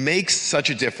worldview makes such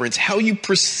a difference. How you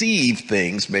perceive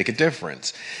things make a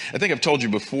difference. I think I've told you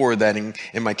before that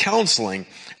in my counseling,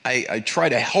 I try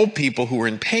to help people who are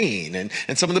in pain,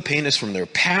 and some of the pain is from their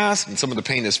past, and some of the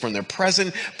pain is from their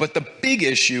present, but the big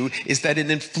issue is that it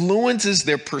influences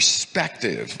their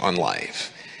perspective on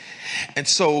life. And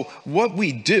so what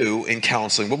we do in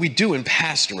counseling, what we do in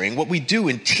pastoring, what we do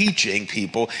in teaching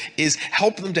people is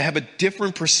help them to have a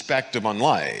different perspective on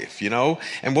life,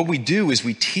 And what we do is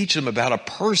we teach them about a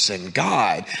person,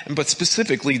 God, but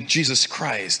specifically Jesus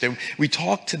Christ. And we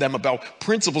talk to them about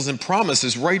principles and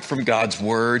promises right from God's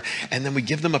word, and then we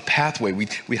give them a pathway.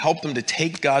 We help them to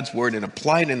take God's word and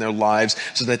apply it in their lives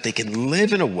so that they can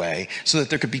live in a way so that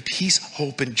there could be peace,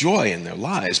 hope, and joy in their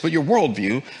lives. But your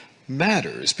worldview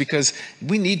matters because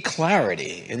we need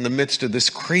clarity in the midst of this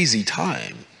crazy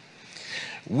time.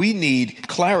 We need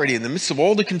clarity in the midst of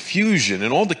all the confusion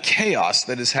and all the chaos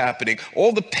that is happening,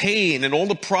 all the pain and all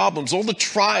the problems, all the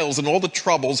trials and all the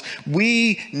troubles.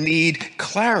 We need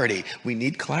clarity. We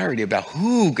need clarity about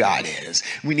who God is.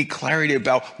 We need clarity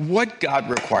about what God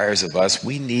requires of us.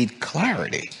 We need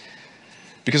clarity.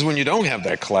 Because when you don't have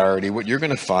that clarity, what you're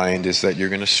going to find is that you're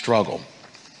going to struggle.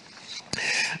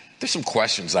 There's some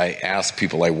questions I ask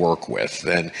people I work with,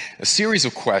 and a series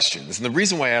of questions. And the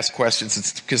reason why I ask questions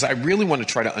is because I really want to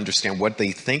try to understand what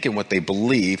they think and what they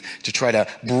believe to try to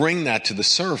bring that to the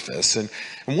surface. And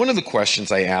one of the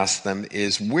questions I ask them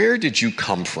is, where did you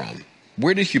come from?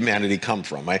 Where did humanity come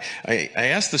from? I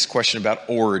ask this question about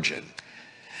origin.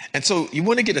 And so you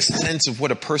want to get a sense of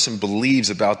what a person believes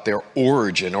about their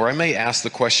origin. Or I may ask the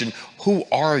question, who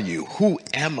are you? Who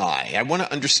am I? I want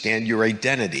to understand your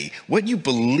identity, what you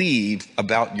believe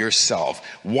about yourself.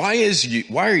 Why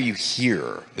are you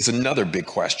here is another big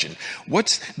question.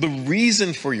 What's the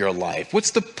reason for your life?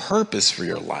 What's the purpose for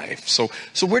your life? So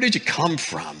where did you come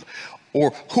from?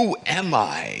 Or who am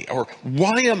I? Or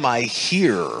why am I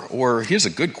here? Or here's a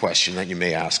good question that you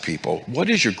may ask people. What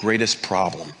is your greatest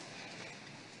problem?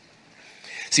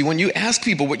 See, when you ask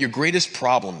people what your greatest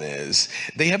problem is,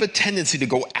 they have a tendency to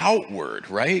go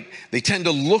outward, right? They tend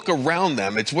to look around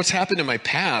them. It's what's happened in my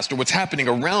past or what's happening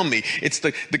around me. It's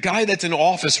the guy that's in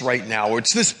office right now, or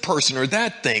it's this person or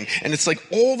that thing. And it's like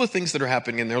all the things that are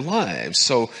happening in their lives.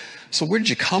 So where did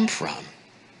you come from?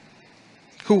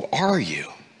 Who are you?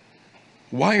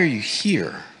 Why are you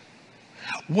here?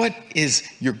 What is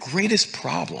your greatest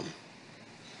problem?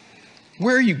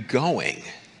 Where are you going?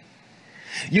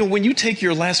 You know, when you take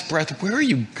your last breath, where are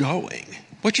you going?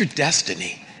 What's your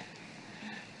destiny?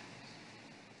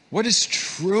 What is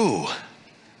true?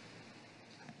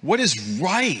 What is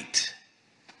right?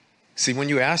 See, when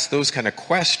you ask those kind of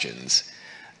questions,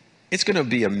 it's going to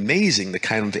be amazing the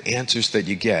kind of answers that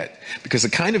you get, because the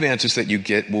kind of answers that you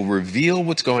get will reveal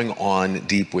what's going on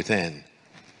deep within.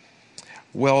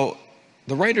 Well,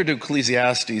 the writer to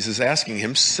Ecclesiastes is asking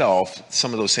himself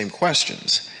some of those same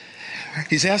questions.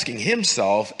 He's asking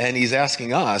himself, and he's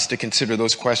asking us to consider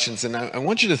those questions. And I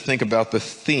want you to think about the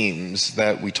themes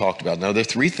that we talked about. Now, there are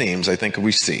three themes I think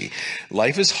we see.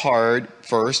 Life is hard,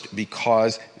 first,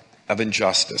 because of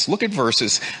injustice. Look at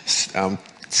verses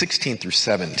 16 through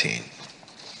 17.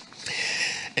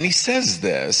 And he says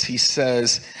this. He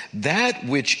says, that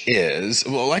which is,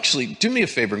 well, actually, do me a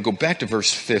favor and go back to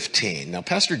verse 15. Now,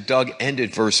 Pastor Doug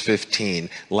ended verse 15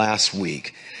 last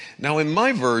week. Now, in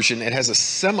my version, it has a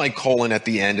semicolon at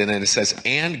the end, and then it says,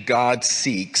 and God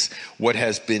seeks what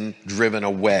has been driven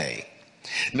away.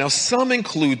 Now, some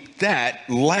include that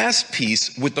last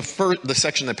piece with the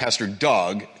section that Pastor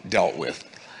Doug dealt with.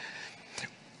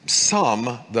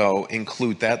 Some, though,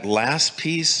 include that last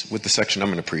piece with the section I'm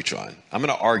going to preach on. I'm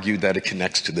going to argue that it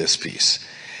connects to this piece.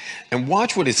 And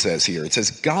watch what it says here. It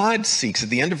says, God seeks, at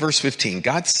the end of verse 15,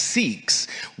 God seeks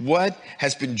what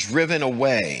has been driven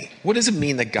away. What does it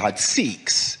mean that God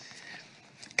seeks?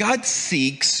 God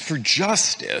seeks for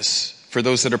justice for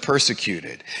those that are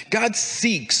persecuted. God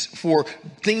seeks for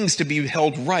things to be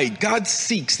held right. God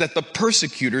seeks that the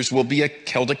persecutors will be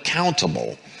held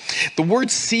accountable. The word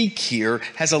seek here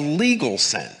has a legal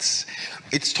sense.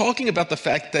 It's talking about the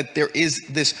fact that there is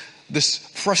this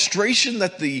frustration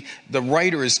that the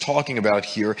writer is talking about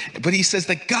here, but he says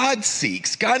that God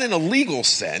seeks, God in a legal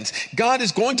sense, God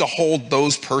is going to hold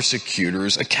those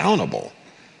persecutors accountable.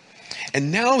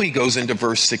 And now he goes into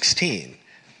verse 16.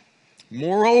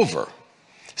 Moreover,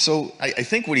 so I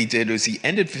think what he did is he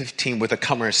ended 15 with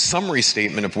a summary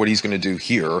statement of what he's going to do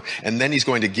here, and then he's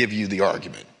going to give you the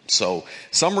argument. So,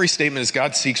 summary statement is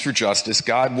God seeks for justice.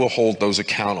 God will hold those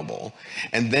accountable.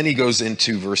 And then he goes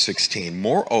into verse 16.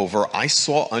 Moreover, I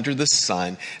saw under the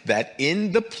sun that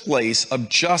in the place of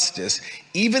justice,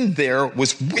 even there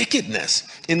was wickedness.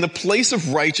 In the place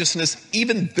of righteousness,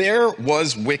 even there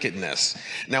was wickedness.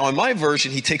 Now, in my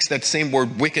version, he takes that same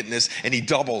word wickedness and he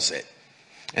doubles it.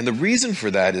 And the reason for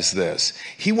that is this.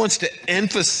 He wants to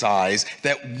emphasize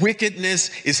that wickedness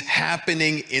is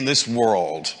happening in this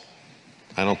world.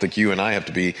 I don't think you and I have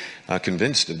to be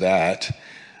convinced of that.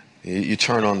 You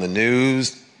turn on the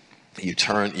news, you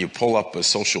pull up a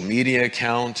social media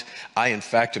account. I, in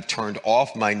fact, have turned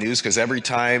off my news because every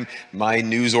time my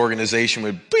news organization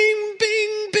would bing,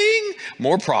 bing, bing,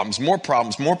 more problems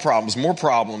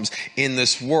in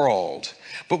this world.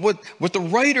 But what the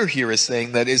writer here is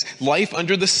saying, that is life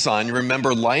under the sun,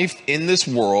 remember life in this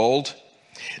world,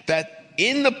 that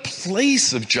in the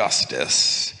place of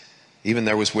justice, even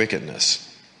there was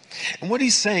wickedness. And what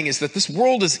he's saying is that this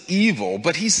world is evil,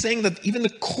 but he's saying that even the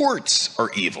courts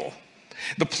are evil.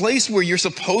 The place where you're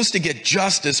supposed to get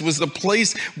justice was the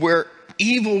place where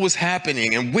evil was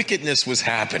happening and wickedness was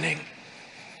happening.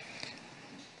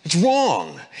 It's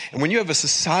wrong. And when you have a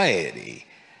society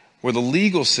where the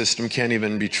legal system can't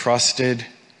even be trusted,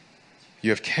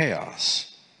 you have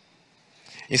chaos.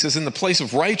 He says, in the place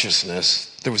of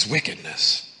righteousness, there was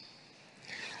wickedness.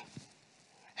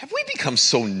 Have we become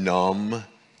so numb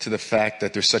to the fact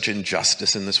that there's such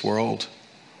injustice in this world?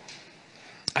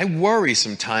 I worry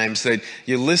sometimes that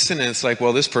you listen and it's like,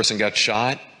 well, this person got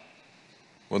shot.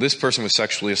 Well, this person was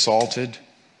sexually assaulted.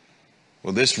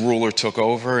 Well, this ruler took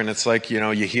over. And it's like,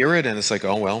 you hear it and it's like,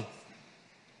 oh, well,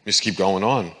 just keep going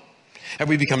on. Have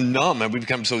we become numb? Have we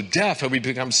become so deaf? Have we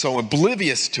become so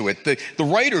oblivious to it? The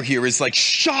writer here is like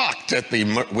shocked at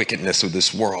the wickedness of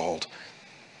this world.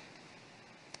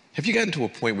 Have you gotten to a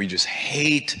point where you just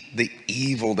hate the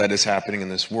evil that is happening in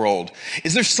this world?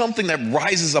 Is there something that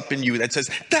rises up in you that says,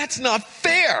 that's not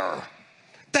fair?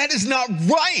 That is not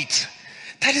right.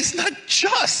 That is not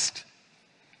just.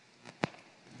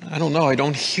 I don't know. I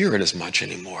don't hear it as much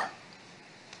anymore.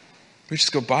 We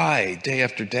just go by day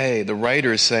after day. The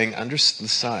writer is saying, under the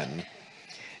sun,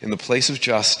 in the place of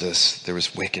justice, there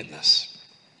is wickedness.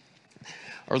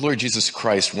 Our Lord Jesus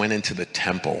Christ went into the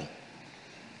temple.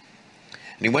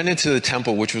 And he went into the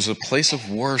temple, which was a place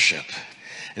of worship.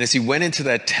 And as he went into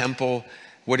that temple,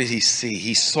 what did he see?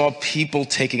 He saw people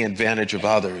taking advantage of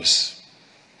others.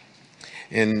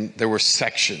 and there were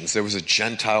sections. There was a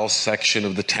Gentile section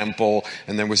of the temple,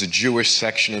 and there was a Jewish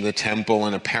section of the temple,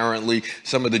 and apparently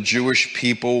some of the Jewish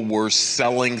people were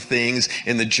selling things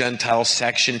in the Gentile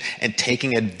section and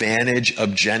taking advantage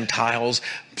of Gentiles,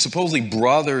 supposedly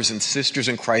brothers and sisters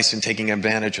in Christ, and taking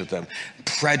advantage of them.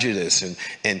 Prejudice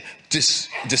and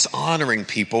dishonoring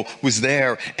people was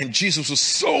there, and Jesus was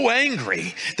so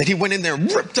angry that he went in there and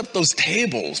ripped up those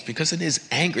tables, because in his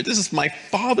anger, this is my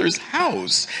Father's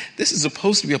house. This is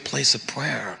supposed to be a place of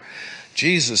prayer.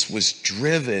 Jesus was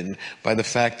driven by the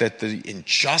fact that the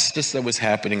injustice that was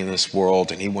happening in this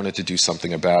world, and he wanted to do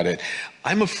something about it.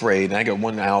 I'm afraid, and I got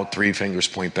one out, three fingers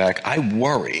point back, I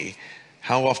worry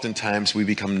how oftentimes we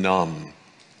become numb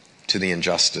to the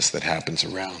injustice that happens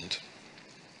around.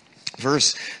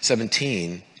 Verse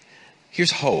 17,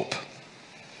 here's hope.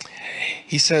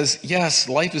 He says, yes,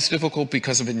 life is difficult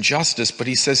because of injustice, but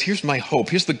he says, here's my hope.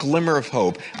 Here's the glimmer of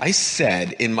hope. I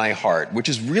said in my heart, which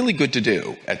is really good to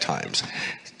do at times.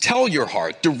 Tell your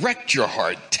heart, direct your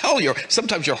heart,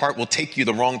 sometimes your heart will take you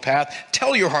the wrong path.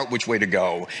 Tell your heart which way to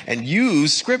go and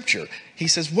use scripture. He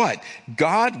says what?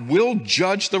 God will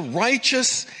judge the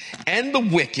righteous and the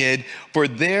wicked, for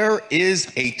there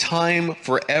is a time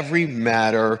for every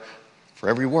matter, for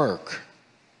every work.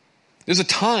 There's a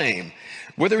time,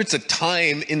 whether it's a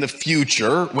time in the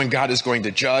future when God is going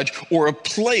to judge, or a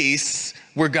place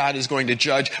where God is going to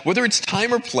judge, whether it's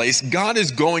time or place, God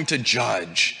is going to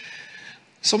judge.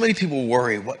 So many people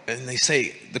worry, and they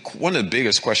say, one of the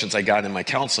biggest questions I got in my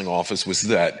counseling office was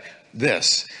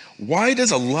this: why does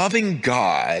a loving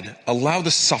God allow the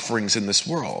sufferings in this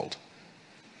world?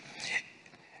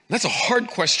 That's a hard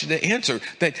question to answer.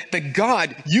 That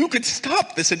God, you could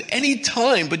stop this at any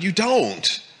time, but you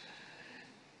don't.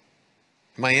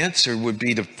 My answer would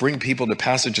be to bring people to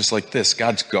passages like this.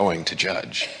 God's going to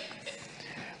judge.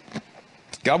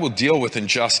 God will deal with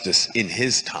injustice in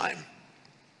his time.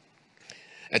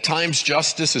 At times,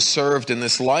 justice is served in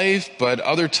this life, but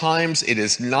other times it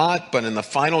is not. But in the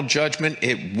final judgment,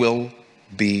 it will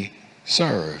be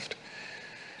served.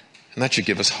 And that should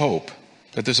give us hope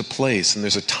that there's a place and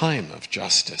there's a time of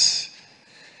justice.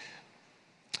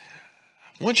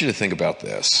 I want you to think about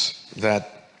this,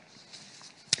 that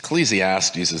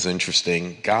Ecclesiastes is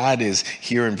interesting. God is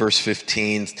here in verse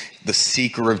 15, the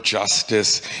seeker of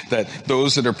justice, that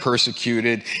those that are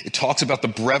persecuted. It talks about the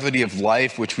brevity of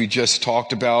life, which we just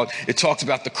talked about. It talks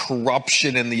about the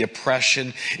corruption and the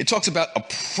oppression. It talks about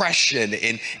oppression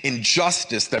and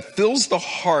injustice that fills the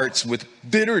hearts with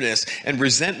bitterness and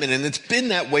resentment. And it's been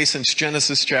that way since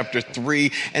Genesis chapter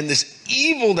 3. And this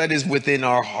evil that is within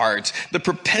our hearts, the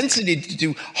propensity to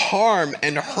do harm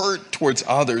and hurt towards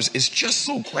others, is just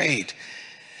so great.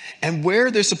 And where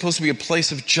there's supposed to be a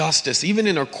place of justice, even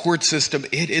in our court system,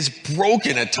 it is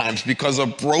broken at times because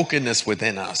of brokenness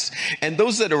within us. And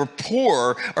those that are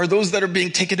poor are those that are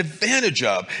being taken advantage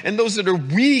of. And those that are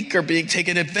weak are being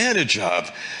taken advantage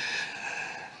of.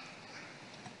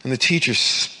 And the teacher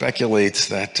speculates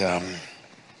that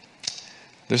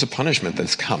there's a punishment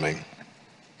that's coming.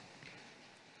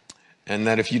 And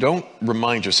that if you don't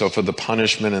remind yourself of the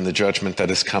punishment and the judgment that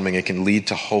is coming, it can lead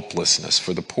to hopelessness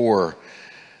for the poor.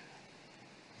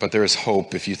 But there is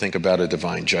hope if you think about a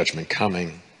divine judgment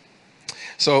coming.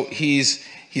 So he's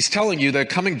telling you that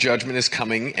coming judgment is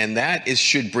coming, and that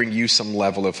should bring you some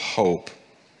level of hope.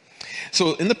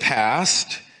 So in the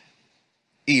past,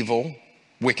 evil,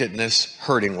 wickedness,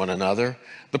 hurting one another.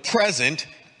 The present,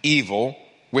 evil,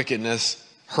 wickedness,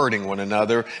 hurting one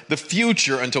another. The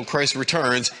future, until Christ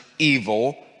returns,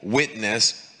 evil,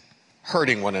 witness,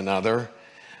 hurting one another.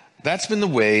 That's been the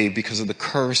way because of the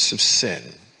curse of sin.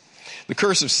 The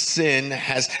curse of sin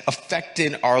has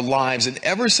affected our lives, and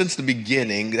ever since the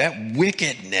beginning, that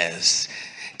wickedness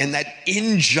and that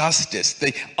injustice,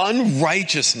 the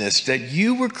unrighteousness that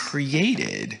you were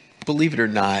created, believe it or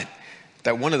not,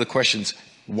 that one of the questions,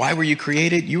 why were you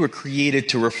created? You were created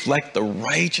to reflect the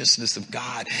righteousness of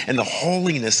God and the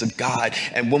holiness of God.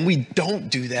 And when we don't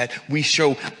do that, we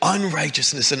show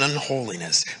unrighteousness and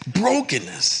unholiness,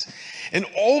 brokenness, and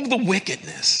all of the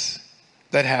wickedness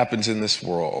that happens in this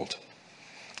world.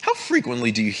 How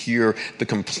frequently do you hear the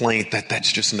complaint that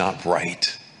that's just not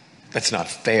right? That's not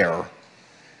fair.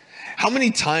 How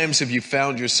many times have you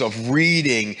found yourself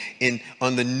reading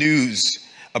on the news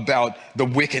about the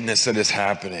wickedness that is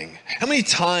happening? How many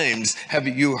times have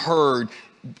you heard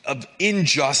of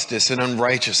injustice and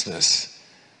unrighteousness?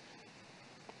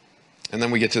 And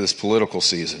then we get to this political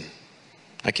season.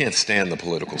 I can't stand the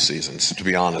political seasons, to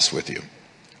be honest with you.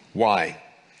 Why?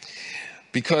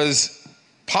 Because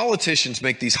politicians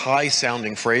make these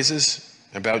high-sounding phrases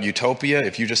about utopia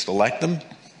if you just elect them,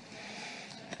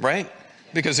 right?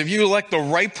 Because if you elect the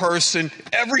right person,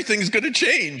 everything's going to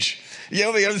change.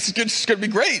 It's going to be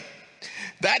great.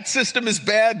 That system is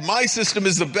bad. My system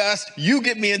is the best. You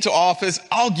get me into office.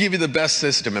 I'll give you the best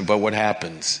system. But what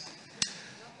happens?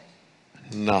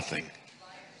 Nothing.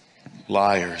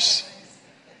 Liars.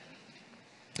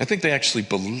 I think they actually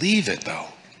believe it, though.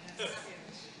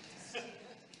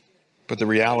 But the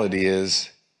reality is,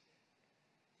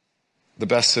 the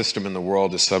best system in the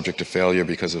world is subject to failure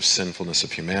because of sinfulness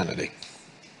of humanity.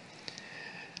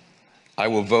 I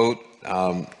will vote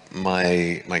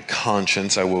my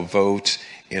conscience. I will vote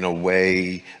in a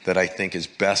way that I think is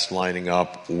best lining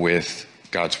up with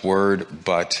God's word,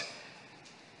 but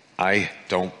I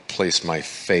don't place my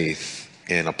faith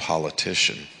in a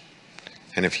politician.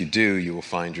 And if you do, you will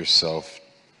find yourself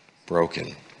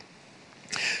broken.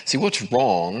 See, what's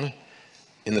wrong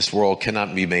in this world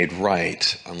cannot be made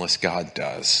right unless God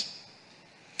does.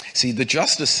 See, the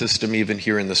justice system even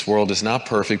here in this world is not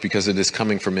perfect because it is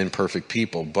coming from imperfect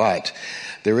people, but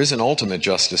there is an ultimate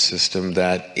justice system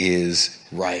that is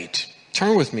right.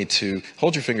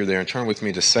 Hold your finger there and turn with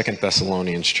me to 2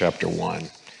 Thessalonians chapter 1.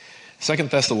 2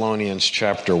 Thessalonians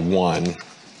chapter 1.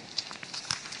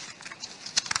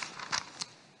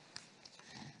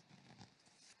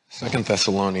 Second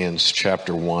Thessalonians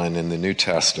chapter 1 in the New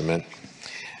Testament.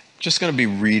 Just going to be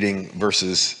reading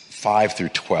verses 5 through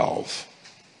 12.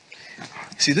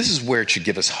 See, this is where it should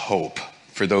give us hope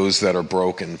for those that are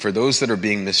broken, for those that are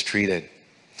being mistreated.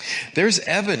 There's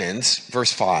evidence,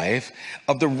 verse 5,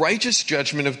 of the righteous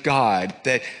judgment of God,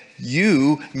 that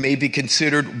you may be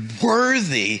considered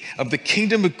worthy of the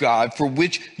kingdom of God for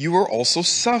which you are also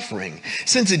suffering.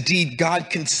 Since indeed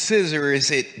God considers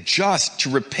it just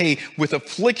to repay with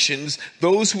afflictions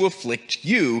those who afflict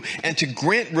you, and to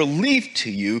grant relief to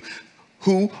you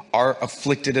who are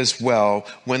afflicted as well,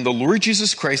 when the Lord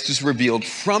Jesus Christ is revealed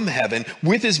from heaven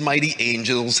with his mighty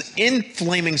angels in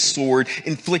flaming sword,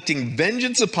 inflicting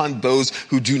vengeance upon those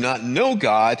who do not know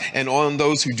God and on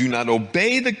those who do not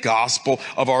obey the gospel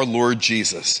of our Lord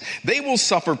Jesus. They will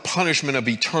suffer punishment of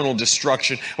eternal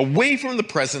destruction away from the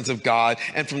presence of God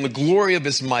and from the glory of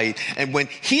his might. And when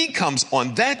he comes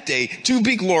on that day to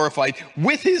be glorified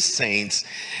with his saints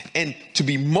and to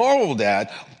be marveled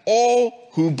at, all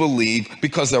who believe,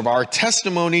 because of our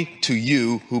testimony to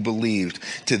you who believed.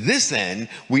 To this end,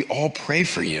 we all pray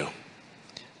for you,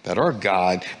 that our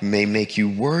God may make you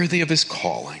worthy of his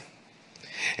calling,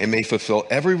 and may fulfill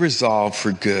every resolve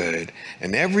for good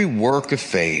and every work of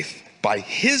faith by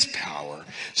his power,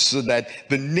 so that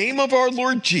the name of our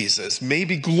Lord Jesus may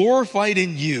be glorified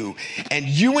in you, and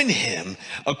you in him,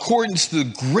 according to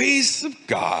the grace of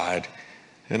God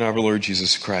and our Lord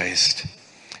Jesus Christ.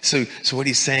 So what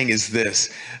he's saying is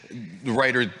this. The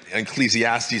writer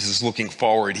Ecclesiastes is looking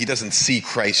forward. He doesn't see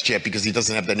Christ yet because he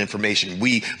doesn't have that information.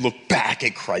 We look back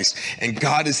at Christ, and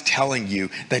God is telling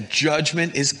you that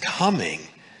judgment is coming.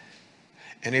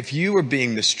 And if you are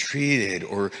being mistreated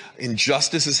or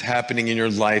injustice is happening in your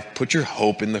life, put your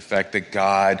hope in the fact that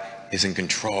God is in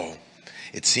control.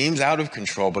 It seems out of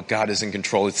control, but God is in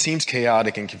control. It seems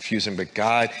chaotic and confusing, but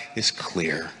God is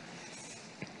clear.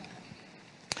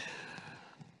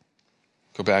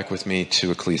 Go back with me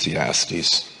to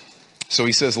Ecclesiastes. So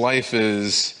he says life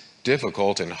is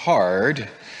difficult and hard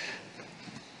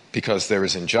because there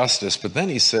is injustice, but then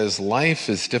he says life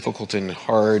is difficult and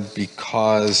hard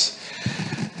because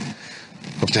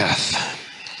of death.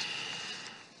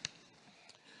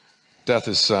 Death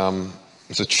is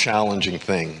a challenging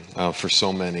thing for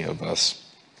so many of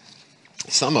us.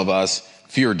 Some of us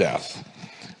fear death.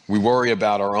 We worry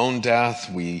about our own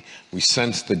death. We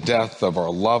sense the death of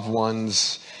our loved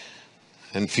ones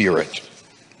and fear it.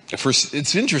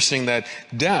 It's interesting that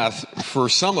death, for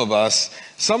some of us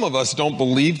don't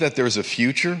believe that there's a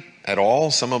future at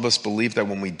all. Some of us believe that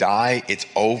when we die, it's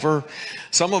over.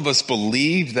 Some of us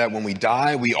believe that when we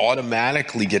die, we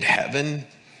automatically get heaven.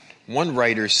 One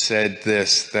writer said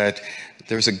this, that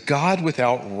there's a God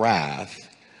without wrath,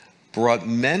 brought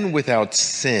men without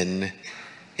sin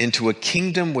into a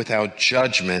kingdom without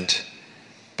judgment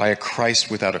by a Christ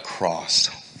without a cross.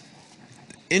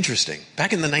 Interesting.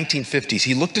 Back in the 1950s,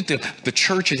 he looked at the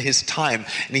church in his time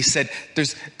and he said,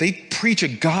 they preach a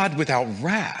God without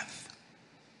wrath,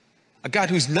 a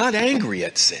God who's not angry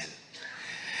at sin,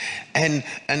 and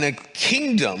a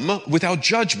kingdom without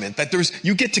judgment, that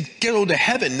you get to go to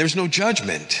heaven, there's no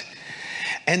judgment,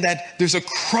 and that there's a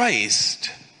Christ,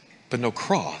 but no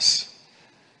cross.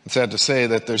 It's sad to say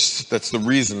that that's the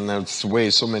reason, that's the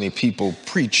way so many people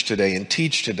preach today and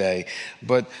teach today.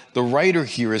 But the writer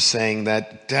here is saying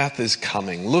that death is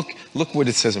coming. Look what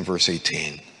it says in verse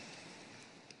 18.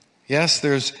 Yes,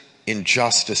 there's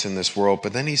injustice in this world.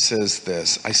 But then he says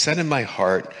this, I said in my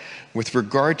heart, with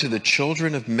regard to the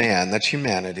children of man, that's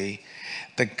humanity,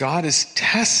 that God is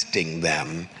testing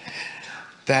them,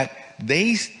 that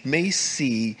they may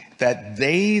see that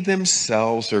they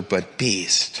themselves are but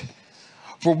beasts.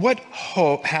 For what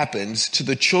happens to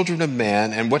the children of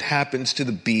man and what happens to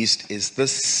the beast is the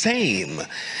same.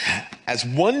 As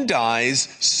one dies,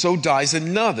 so dies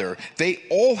another. They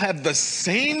all have the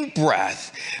same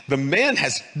breath. The man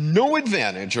has no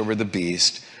advantage over the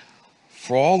beast,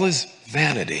 for all is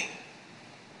vanity.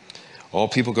 All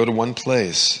people go to one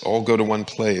place. All go to one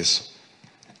place.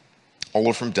 All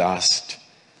are from dust,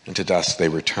 and to dust they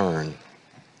return.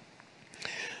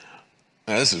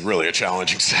 Now, this is really a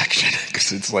challenging section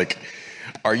because it's like,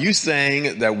 are you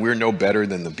saying that we're no better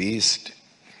than the beast?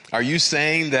 Are you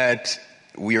saying that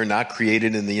we are not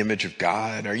created in the image of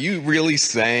God? Are you really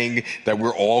saying that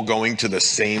we're all going to the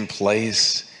same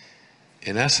place?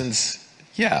 In essence,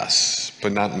 yes,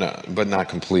 but not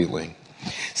completely.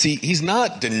 See, he's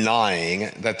not denying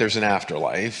that there's an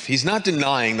afterlife. He's not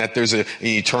denying that there's an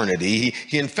eternity.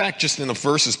 He, in fact, just in the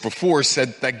verses before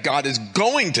said that God is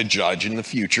going to judge in the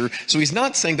future. So he's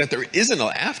not saying that there isn't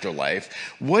an afterlife.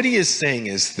 What he is saying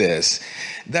is this,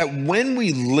 that when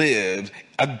we live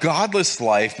a godless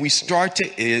life, we start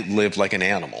to live like an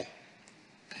animal.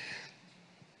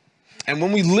 And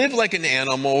when we live like an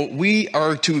animal, we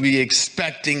are to be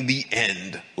expecting the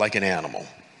end like an animal.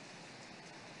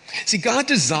 See, God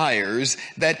desires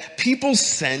that people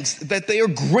sense that they are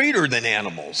greater than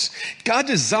animals. God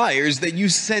desires that you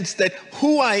sense that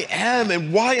who I am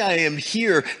and why I am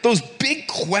here, those big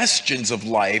questions of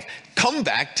life, come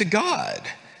back to God.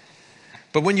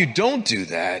 But when you don't do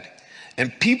that,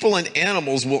 and people and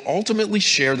animals will ultimately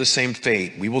share the same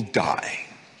fate, we will die.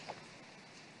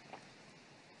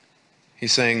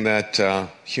 He's saying that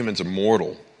humans are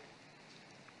mortal,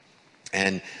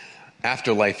 and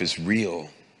afterlife is real.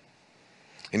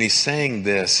 And he's saying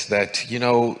this, that,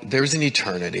 there's an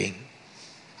eternity.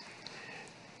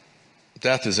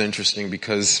 Death is interesting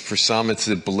because for some it's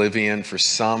oblivion, for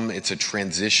some it's a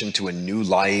transition to a new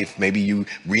life. Maybe you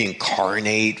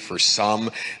reincarnate. For some,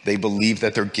 they believe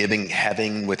that they're giving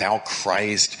heaven without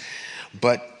Christ.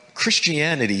 But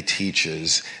Christianity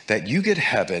teaches that you get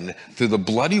heaven through the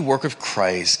bloody work of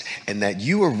Christ and that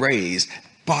you are raised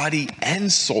body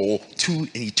and soul to an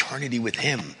eternity with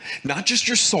him. Not just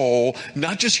your soul,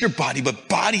 not just your body, but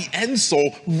body and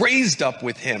soul raised up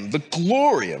with him. The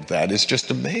glory of that is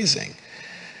just amazing.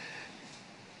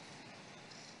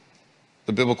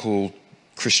 The biblical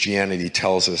Christianity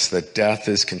tells us that death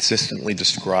is consistently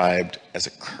described as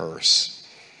a curse.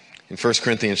 In 1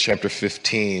 Corinthians chapter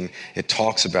 15, it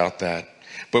talks about that.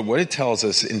 But what it tells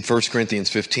us in 1 Corinthians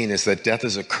 15 is that death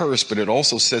is a curse, but it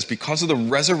also says because of the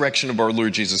resurrection of our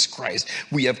Lord Jesus Christ,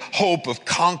 we have hope of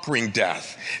conquering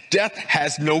death. Death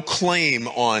has no claim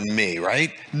on me,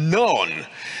 right? None,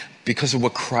 because of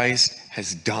what Christ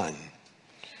has done.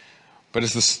 But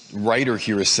as this writer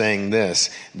here is saying this,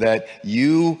 that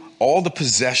all the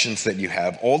possessions that you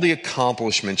have, all the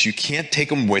accomplishments, you can't take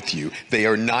them with you. They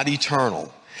are not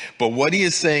eternal. But what he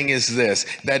is saying is this,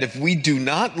 that if we do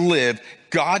not live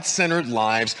God-centered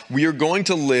lives, we are going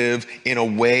to live in a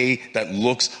way that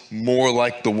looks more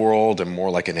like the world and more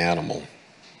like an animal.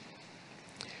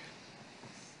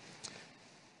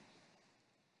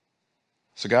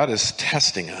 So God is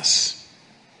testing us.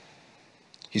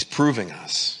 He's proving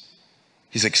us.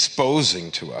 He's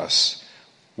exposing to us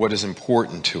what is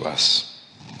important to us.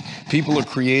 People are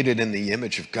created in the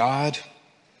image of God.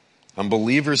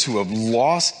 Unbelievers who have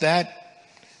lost that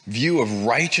view of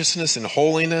righteousness and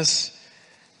holiness,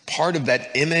 part of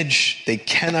that image, they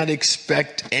cannot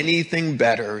expect anything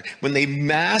better. When they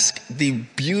mask the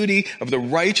beauty of the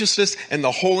righteousness and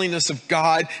the holiness of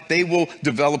God, they will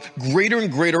develop greater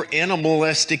and greater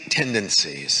animalistic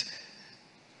tendencies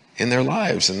in their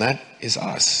lives, and that is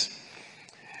us.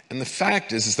 And the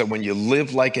fact is that when you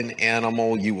live like an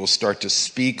animal, you will start to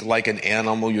speak like an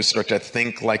animal, you'll start to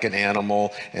think like an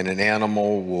animal, and an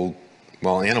animal's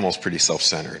pretty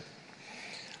self-centered.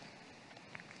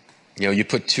 You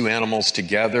put two animals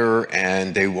together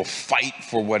and they will fight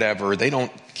for whatever. They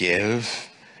don't give,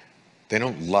 they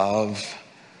don't love,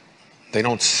 they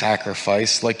don't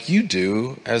sacrifice like you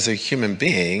do as a human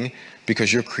being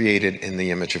because you're created in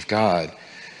the image of God.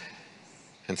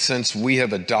 And since we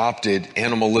have adopted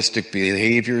animalistic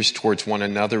behaviors towards one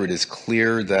another, it is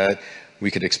clear that we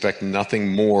could expect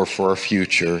nothing more for our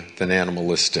future than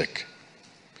animalistic.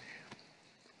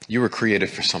 You were created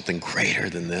for something greater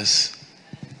than this.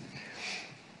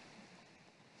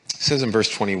 It says in verse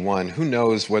 21, who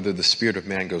knows whether the spirit of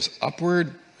man goes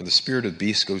upward and the spirit of the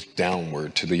beast goes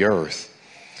downward to the earth.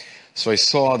 So I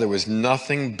saw there was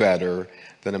nothing better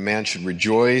than a man should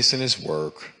rejoice in his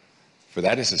work, for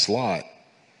that is his lot.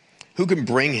 Who can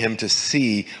bring him to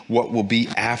see what will be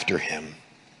after him?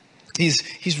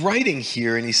 He's writing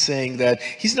here, and he's saying that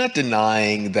he's not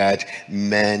denying that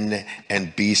men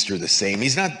and beast are the same.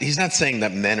 He's not saying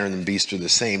that men and beast are the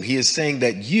same. He is saying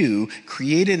that you,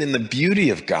 created in the beauty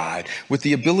of God, with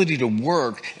the ability to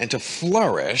work and to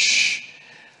flourish,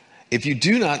 if you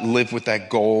do not live with that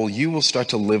goal, you will start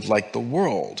to live like the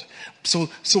world. So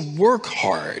work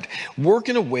hard. Work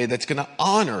in a way that's going to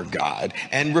honor God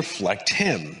and reflect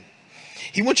Him.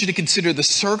 He wants you to consider the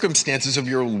circumstances of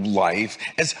your life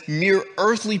as mere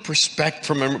earthly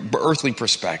from an earthly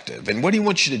perspective. And what he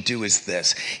wants you to do is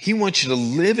this. He wants you to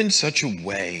live in such a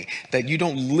way that you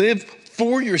don't live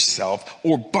for yourself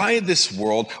or by this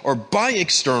world or by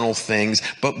external things,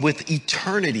 but with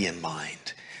eternity in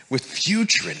mind, with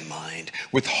future in mind,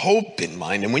 with hope in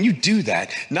mind. And when you do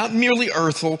that, not merely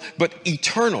earthly, but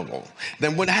eternal,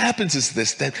 then what happens is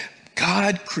this, that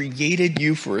God created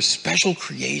you for a special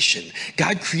creation.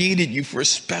 God created you for a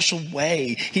special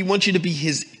way. He wants you to be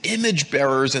His image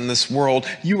bearers in this world.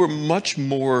 You are much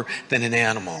more than an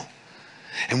animal.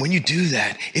 And when you do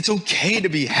that, it's okay to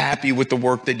be happy with the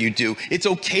work that you do. It's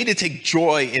okay to take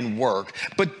joy in work,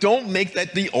 but don't make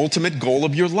that the ultimate goal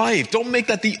of your life. Don't make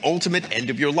that the ultimate end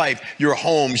of your life. Your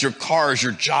homes, your cars,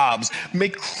 your jobs.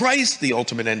 Make Christ the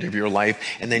ultimate end of your life,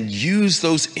 and then use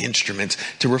those instruments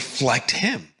to reflect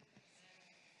Him.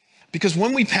 Because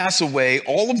when we pass away,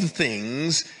 all of the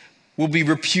things will be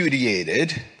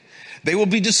repudiated. They will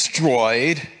be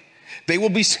destroyed. They will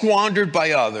be squandered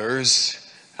by others.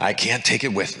 I can't take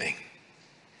it with me.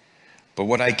 But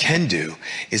what I can do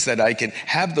is that I can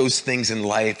have those things in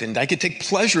life, and I can take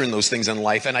pleasure in those things in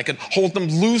life, and I can hold them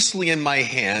loosely in my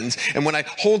hands. And when I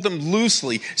hold them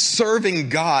loosely, serving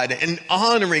God and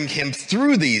honoring Him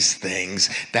through these things,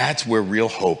 that's where real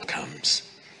hope comes.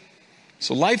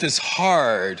 So life is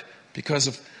hard because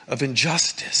of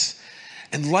injustice.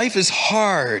 And life is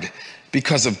hard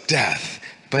because of death.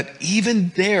 But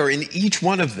even there, in each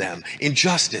one of them,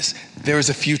 injustice, there is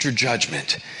a future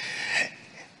judgment.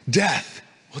 Death,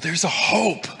 well, there's a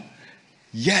hope.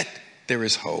 Yet there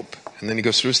is hope. And then he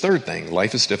goes through his third thing.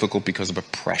 Life is difficult because of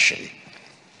oppression.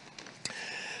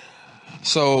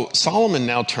 So Solomon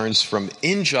now turns from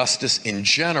injustice in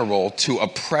general to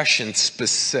oppression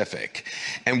specific.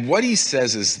 And what he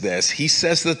says is this. He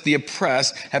says that the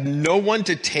oppressed have no one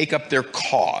to take up their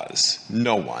cause.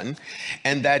 No one.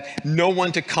 And that no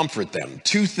one to comfort them.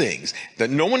 Two things. That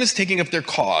no one is taking up their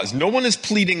cause. No one is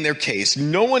pleading their case.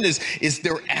 No one is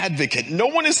their advocate. No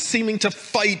one is seeming to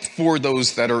fight for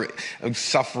those that are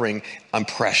suffering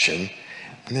oppression.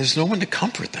 And there's no one to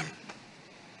comfort them.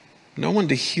 No one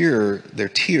to hear their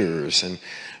tears, and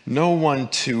no one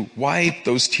to wipe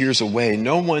those tears away.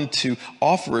 No one to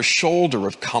offer a shoulder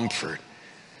of comfort.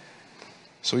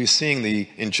 So he's seeing the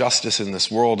injustice in this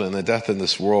world and the death in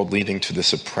this world leading to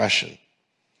this oppression.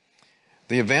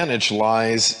 The advantage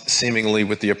lies seemingly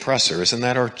with the oppressor. Isn't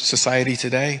that our society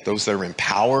today? Those that are in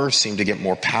power seem to get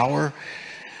more power.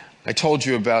 I told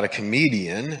you about a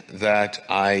comedian that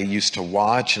I used to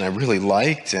watch and I really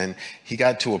liked, and he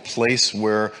got to a place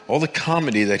where all the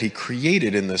comedy that he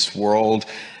created in this world,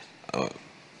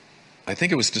 I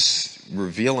think it was just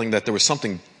revealing that there was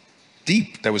something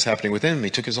deep that was happening within him.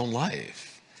 He took his own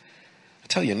life. I'll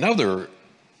tell you another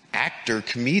actor,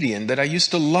 comedian that I used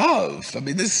to love. I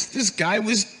mean, this guy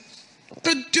was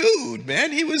the dude,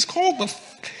 man. He was called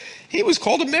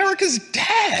America's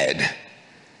dad.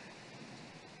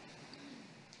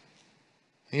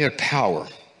 He had power.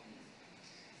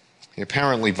 He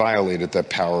apparently violated that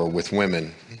power with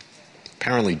women,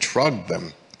 apparently drugged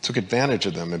them, took advantage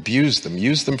of them, abused them,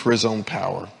 used them for his own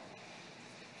power.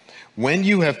 When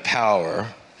you have power,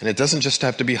 and it doesn't just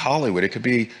have to be Hollywood, it could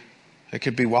be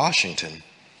Washington,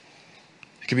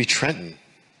 it could be Trenton,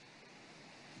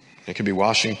 it could be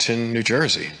Washington, New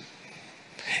Jersey.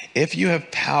 If you have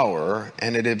power,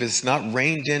 and if it's not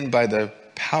reined in by the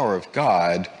power of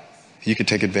God, you could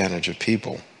take advantage of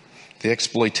people. The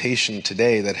exploitation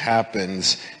today that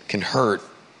happens can hurt.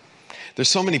 There's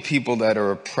so many people that are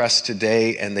oppressed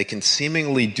today and they can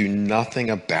seemingly do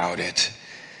nothing about it.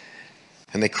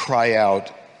 And they cry out,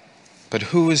 but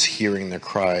who is hearing their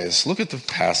cries? Look at the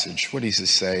passage. What does he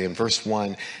say in verse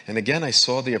 1? And again I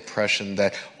saw the oppression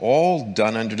that all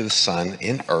done under the sun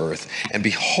in earth, and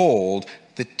behold,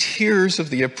 the tears of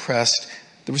the oppressed,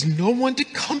 there was no one to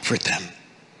comfort them.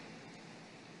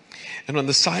 And on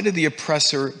the side of the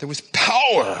oppressor, there was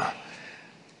power.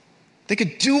 They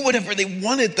could do whatever they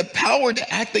wanted, the power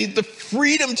to act, they had the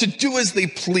freedom to do as they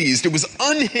pleased. It was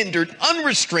unhindered,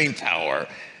 unrestrained power.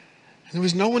 And there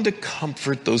was no one to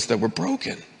comfort those that were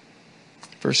broken.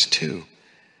 Verse 2.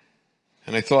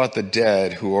 And I thought the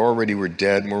dead who already were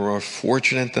dead were more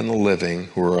fortunate than the living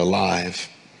who are alive.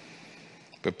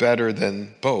 But better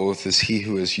than both is he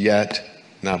who is yet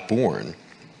not born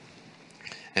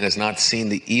and has not seen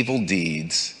the evil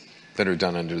deeds that are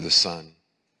done under the sun.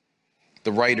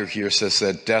 The writer here says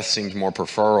that death seems more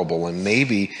preferable, and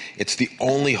maybe it's the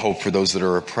only hope for those that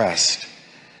are oppressed.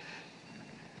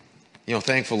 You know,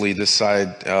 thankfully, this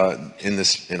side,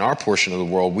 in our portion of the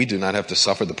world, we do not have to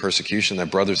suffer the persecution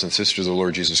that brothers and sisters of the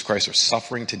Lord Jesus Christ are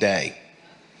suffering today.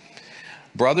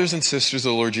 Brothers and sisters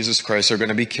of the Lord Jesus Christ are going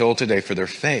to be killed today for their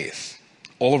faith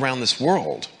all around this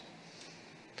world.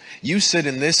 You sit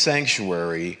in this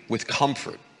sanctuary with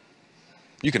comfort.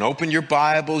 You can open your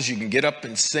Bibles, you can get up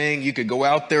and sing, you could go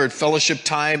out there at fellowship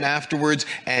time afterwards,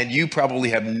 and you probably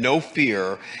have no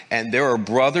fear. And there are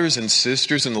brothers and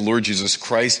sisters in the Lord Jesus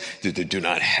Christ that do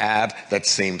not have that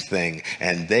same thing.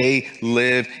 And they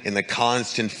live in the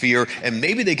constant fear. And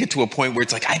maybe they get to a point where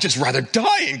it's like, I'd just rather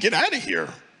die and get out of here.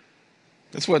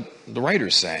 That's what the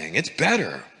writer's saying. It's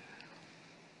better.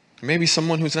 Maybe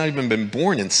someone who's not even been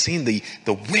born and seen the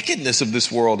wickedness of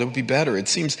this world, it would be better. It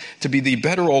seems to be the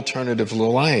better alternative to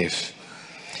life.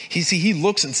 He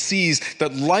looks and sees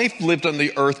that life lived on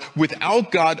the earth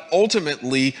without God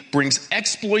ultimately brings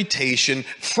exploitation,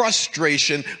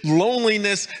 frustration,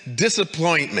 loneliness,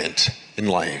 disappointment in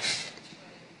life.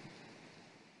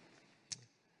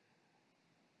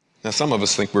 Now, some of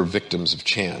us think we're victims of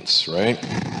chance, right?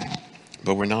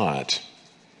 But we're not.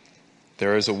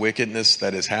 There is a wickedness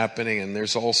that is happening, and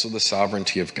there's also the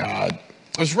sovereignty of God.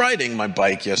 I was riding my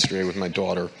bike yesterday with my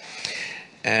daughter,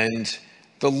 and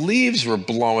the leaves were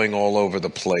blowing all over the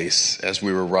place as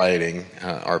we were riding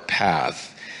our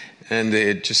path. And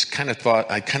it just I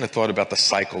thought about the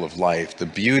cycle of life, the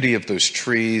beauty of those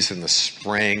trees in the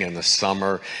spring and the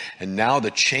summer, and now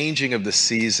the changing of the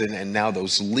season, and now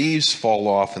those leaves fall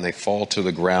off and they fall to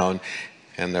the ground,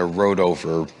 and they're rode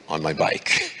over on my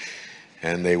bike.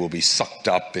 And they will be sucked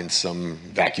up in some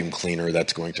vacuum cleaner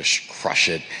that's going to crush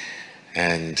it.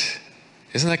 And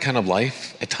isn't that kind of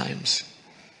life at times?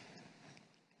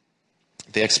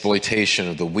 The exploitation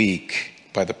of the weak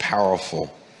by the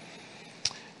powerful.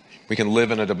 We can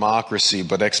live in a democracy,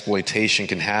 but exploitation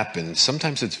can happen.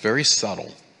 Sometimes it's very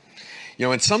subtle. You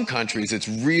know, in some countries it's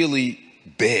really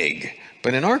big.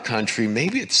 But in our country,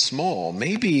 maybe it's small.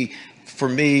 Maybe, for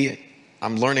me,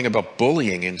 I'm learning about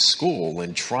bullying in school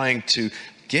and trying to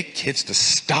get kids to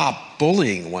stop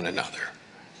bullying one another.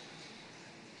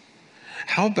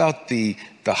 How about the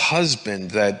husband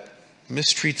that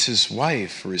mistreats his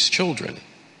wife or his children?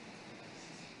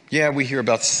 Yeah, we hear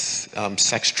about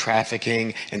sex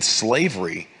trafficking and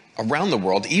slavery around the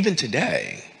world, even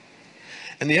today.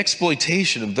 And the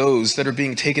exploitation of those that are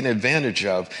being taken advantage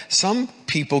of. Some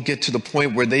people get to the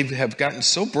point where they have gotten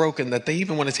so broken that they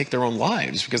even want to take their own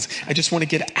lives because I just want to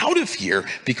get out of here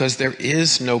because there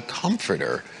is no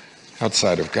comforter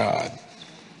outside of God.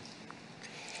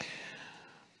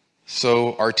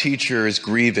 So our teacher is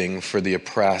grieving for the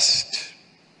oppressed.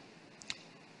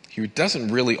 He doesn't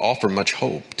really offer much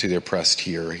hope to the oppressed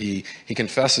here. He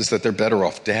confesses that they're better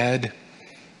off dead.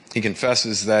 He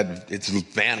confesses that it's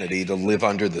vanity to live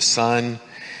under the sun.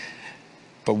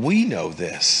 But we know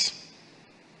this.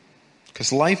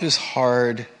 Because life is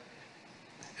hard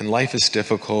and life is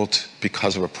difficult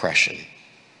because of oppression.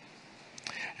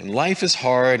 And life is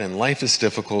hard and life is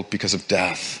difficult because of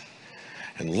death.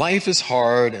 And life is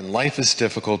hard and life is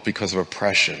difficult because of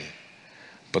oppression.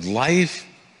 But life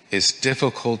is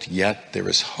difficult, yet there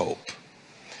is hope.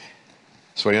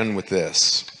 So I end with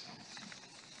this.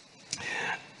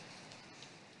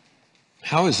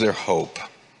 How is there hope?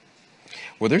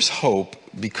 Well, there's hope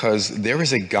because there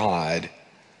is a God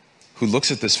who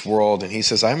looks at this world and he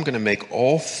says, I'm going to make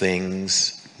all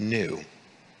things new.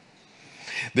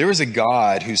 There is a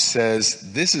God who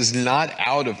says, this is not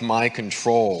out of my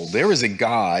control. There is a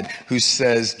God who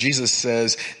says, Jesus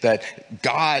says, that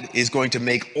God is going to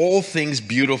make all things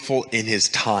beautiful in his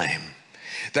time.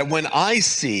 That when I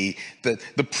see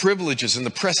the privileges and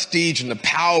the prestige and the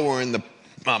power and the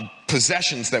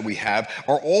possessions that we have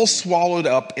are all swallowed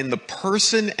up in the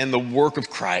person and the work of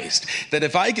Christ. That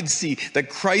if I can see that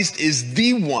Christ is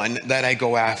the one that I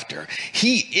go after,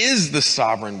 he is the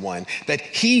sovereign one, that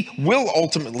he will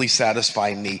ultimately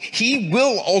satisfy me. He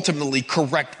will ultimately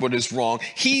correct what is wrong.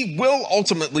 He will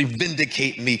ultimately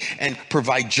vindicate me and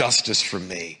provide justice for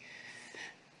me.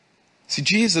 See,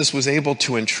 Jesus was able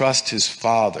to entrust his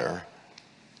Father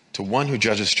to one who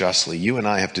judges justly, you and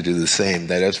I have to do the same,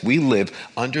 that as we live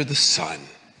under the sun,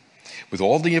 with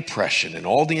all the oppression and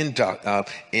all the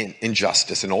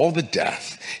injustice and all the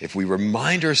death, if we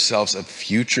remind ourselves of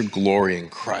future glory in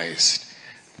Christ,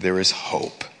 there is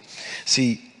hope.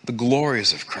 See, the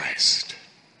glories of Christ,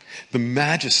 the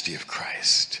majesty of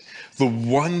Christ, the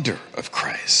wonder of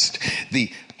Christ,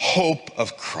 the hope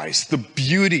of Christ, the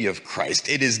beauty of Christ.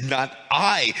 It is not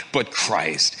I, but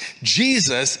Christ.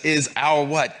 Jesus is our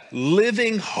what?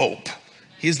 Living hope.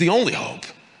 He is the only hope.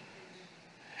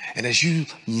 And as you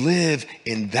live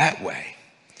in that way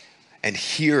and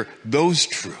hear those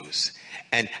truths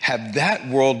and have that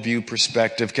worldview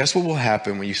perspective, guess what will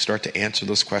happen when you start to answer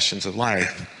those questions of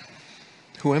life?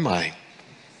 Who am I?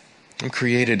 I'm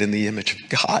created in the image of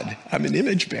God. I'm an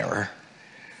image bearer.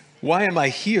 Why am I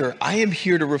here? I am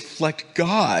here to reflect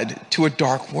God to a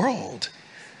dark world.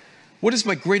 What is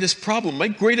my greatest problem? My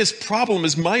greatest problem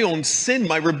is my own sin,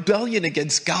 my rebellion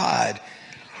against God.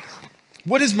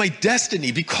 What is my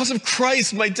destiny? Because of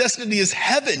Christ, my destiny is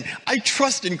heaven. I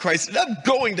trust in Christ and I'm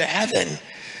going to heaven.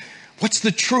 What's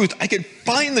the truth? I can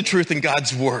find the truth in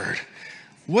God's word.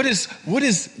 What is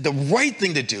the right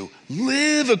thing to do?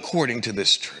 Live according to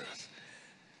this truth.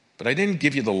 But I didn't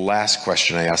give you the last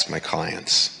question I asked my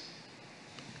clients.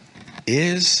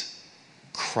 Is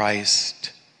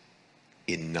Christ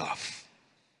enough?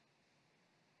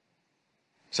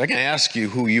 So I can ask you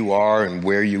who you are and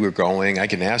where you are going. I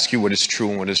can ask you what is true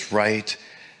and what is right.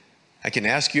 I can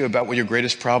ask you about what your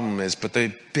greatest problem is. But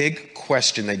the big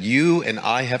question that you and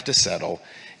I have to settle,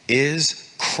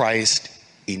 is Christ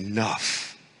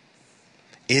enough?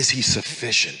 Is he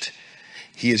sufficient?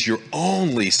 He is your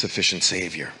only sufficient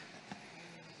Savior.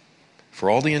 For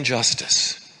all the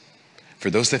injustice, for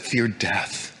those that fear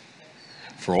death,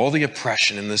 for all the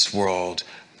oppression in this world,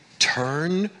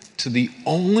 turn to the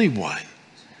only one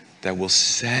that will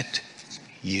set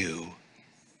you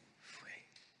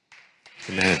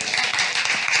free. Amen.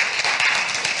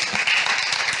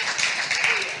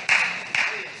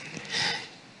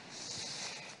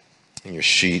 In your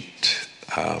sheet,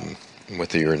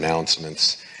 with your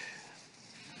announcements,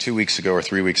 2 weeks ago or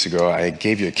 3 weeks ago, I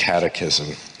gave you a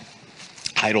catechism,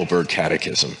 Heidelberg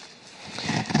Catechism.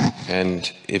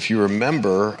 And if you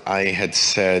remember, I had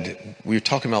said, we were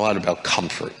talking a lot about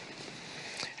comfort.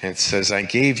 And it says, I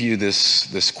gave you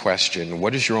this question,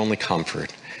 what is your only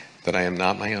comfort? That I am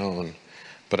not my own,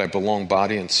 but I belong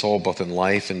body and soul, both in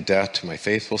life and death, to my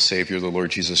faithful Savior, the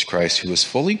Lord Jesus Christ, who has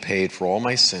fully paid for all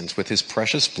my sins with his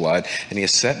precious blood, and he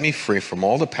has set me free from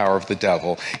all the power of the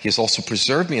devil. He has also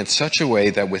preserved me in such a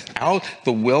way that without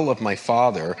the will of my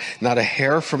Father, not a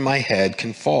hair from my head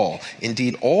can fall.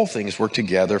 Indeed, all things work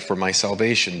together for my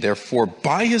salvation. Therefore,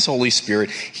 by his Holy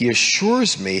Spirit, he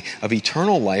assures me of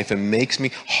eternal life and makes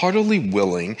me heartily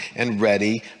willing and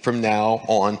ready from now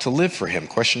on to live for him.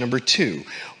 Question number 2,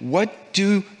 what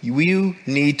do you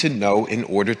need to know in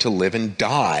order to live and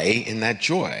die in that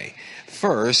joy?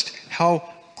 First, how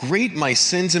great my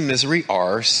sins and misery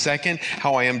are. Second,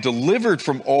 how I am delivered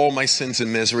from all my sins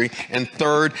and misery. And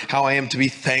third, how I am to be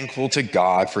thankful to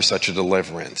God for such a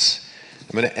deliverance.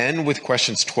 I'm going to end with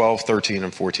questions 12, 13,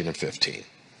 and 14, and 15.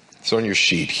 It's on your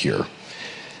sheet here.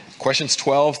 Questions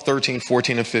 12, 13,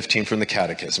 14, and 15 from the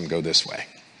Catechism go this way.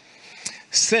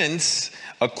 Since,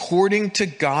 according to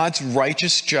God's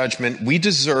righteous judgment, we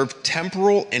deserve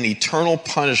temporal and eternal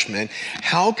punishment,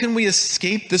 how can we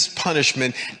escape this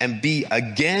punishment and be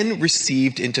again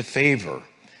received into favor?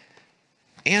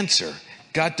 Answer: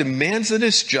 God demands that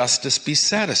his justice be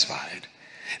satisfied.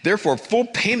 Therefore, full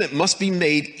payment must be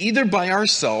made either by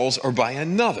ourselves or by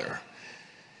another.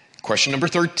 Question number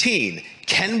 13,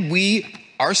 can we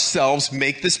ourselves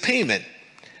make this payment?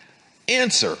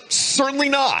 Answer: certainly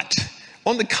not.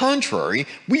 On the contrary,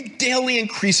 we daily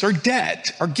increase our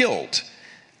debt, our guilt.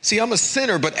 See, I'm a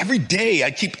sinner, but every day I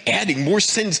keep adding more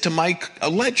sins to my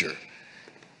ledger.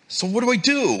 So what do I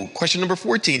do? Question number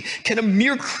 14, can a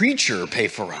mere creature pay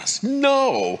for us?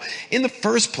 No. In the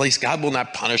first place, God will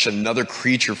not punish another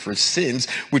creature for sins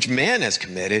which man has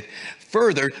committed.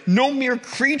 Further, no mere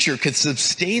creature could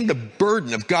sustain the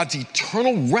burden of God's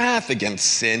eternal wrath against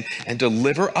sin and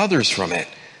deliver others from it.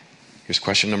 Here's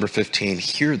question number 15.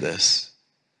 Hear this.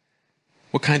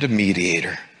 What kind of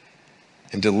mediator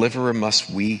and deliverer must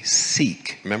we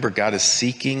seek? Remember, God is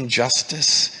seeking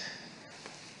justice.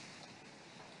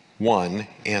 One,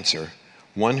 answer,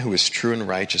 one who is true and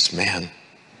righteous man,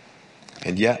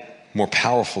 and yet more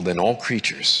powerful than all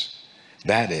creatures.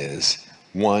 That is,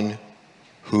 one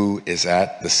who is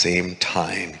at the same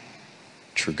time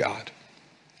true God.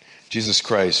 Jesus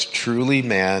Christ, truly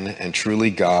man and truly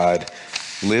God,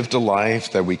 lived a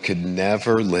life that we could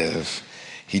never live.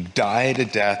 He died a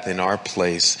death in our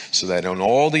place so that in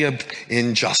all the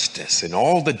injustice and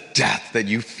all the death that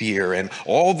you fear and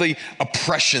all the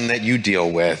oppression that you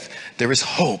deal with, there is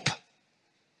hope.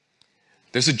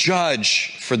 There's a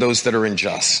judge for those that are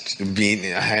unjust,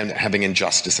 having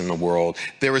injustice in the world.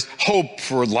 There is hope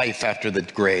for life after the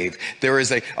grave. There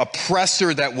is an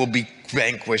oppressor that will be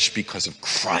vanquished because of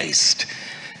Christ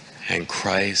and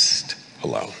Christ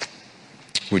alone.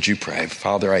 Would you pray?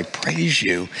 Father, I praise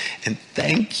you and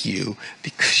thank you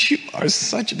because you are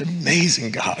such an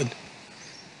amazing God.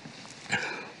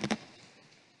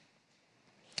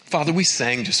 Father, we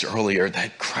sang just earlier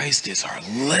that Christ is our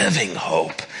living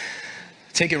hope.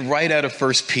 Taken right out of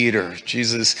 1 Peter,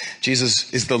 Jesus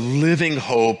is the living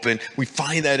hope, and we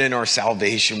find that in our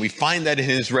salvation. We find that in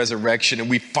his resurrection, and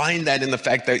we find that in the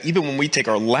fact that even when we take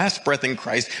our last breath in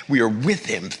Christ, we are with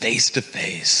him face to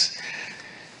face.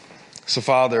 So,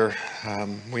 Father,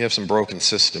 we have some broken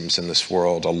systems in this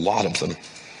world, a lot of them.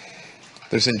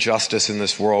 There's injustice in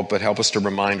this world, but help us to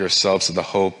remind ourselves of the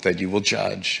hope that you will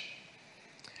judge.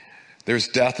 There's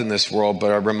death in this world,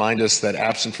 but remind us that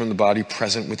absent from the body,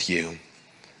 present with you.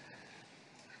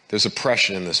 There's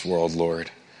oppression in this world,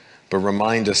 Lord, but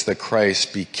remind us that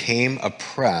Christ became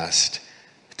oppressed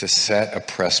to set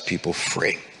oppressed people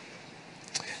free.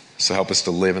 So help us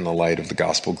to live in the light of the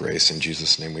gospel grace. In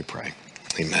Jesus' name we pray.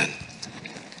 Amen.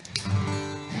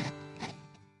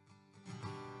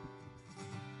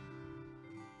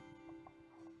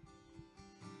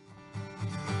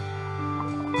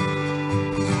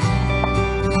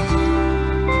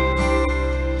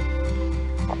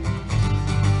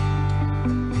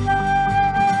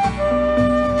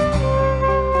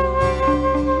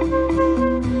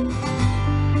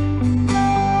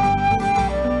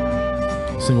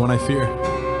 Sing When I Fear.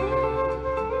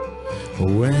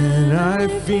 When I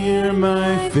fear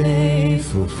my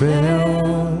faith will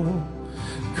fail,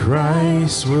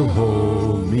 Christ will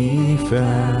hold me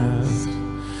fast.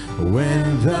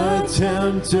 When the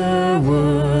tempter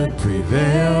would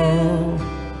prevail,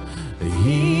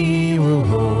 he will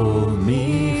hold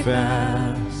me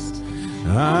fast.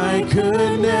 I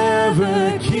could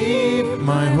never keep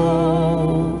my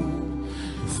hold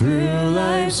through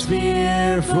life's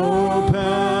fearful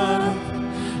path,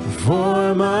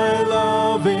 for my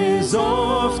love is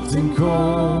often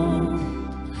cold.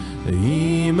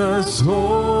 He must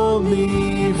hold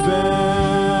me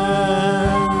fast.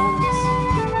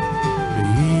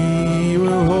 He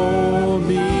will hold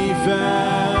me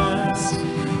fast.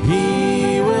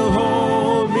 He will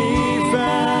hold me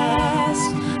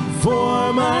fast,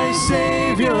 for my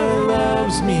Savior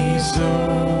loves me so.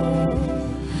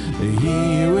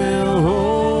 He will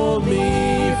hold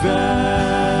me fast.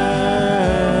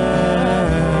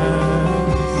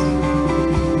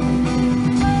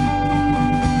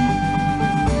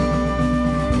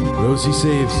 Those he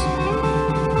saves.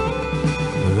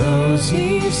 Those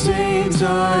he saves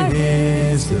are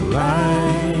his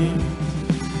delight.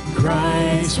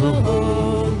 Christ will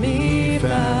hold me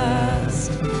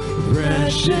fast.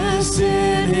 Precious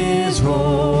in his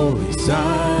holy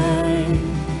sight.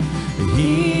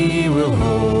 He will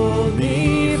hold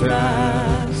me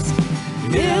fast.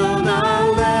 He'll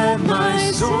not let my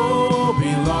soul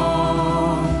be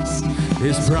lost.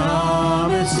 His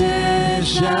promises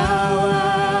shall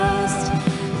last.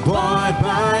 Bought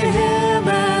by him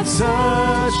at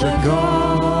such a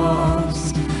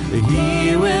cost.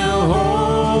 He will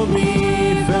hold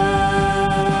me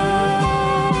fast.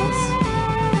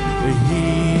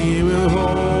 He will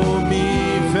hold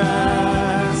me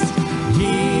fast.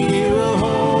 He will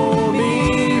hold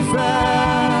me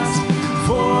fast,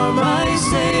 for my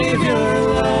Savior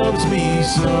loves me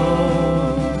so.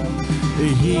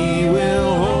 He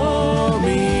will hold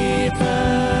me fast.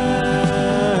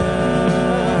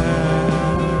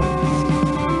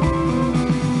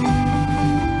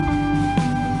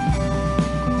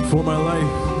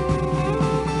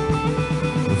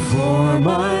 For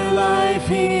my life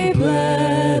he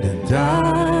bled and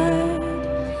died.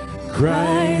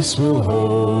 Christ will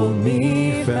hold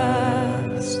me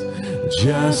fast.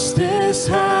 Justice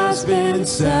has been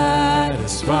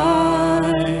satisfied.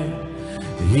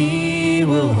 He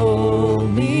will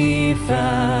hold me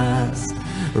fast.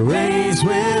 Raised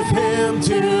with him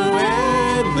to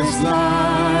endless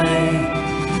life.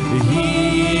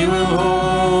 He will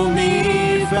hold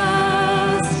me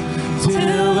fast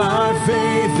till our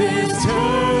faith is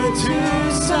turned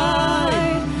to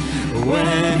sight.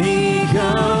 When he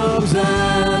comes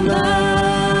at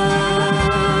last,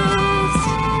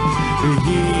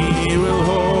 he will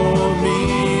hold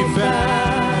me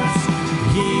fast.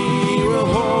 He will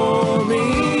hold me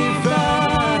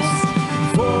fast,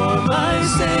 for my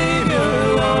Savior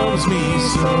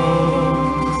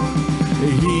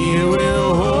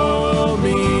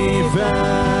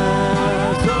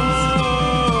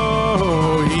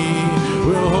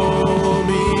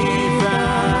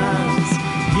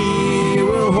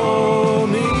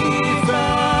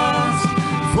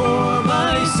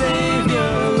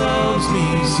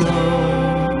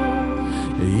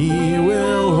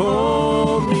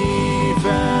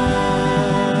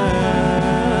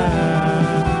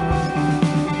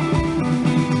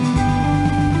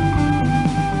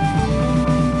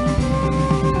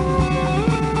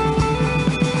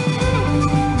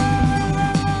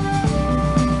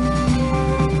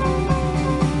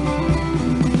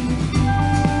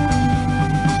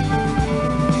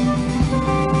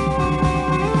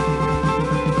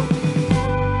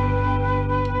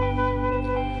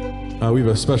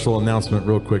a special announcement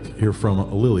real quick here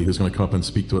from Lily, who's going to come up and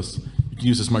speak to us. You can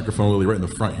use this microphone, Lily, right in the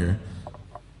front here.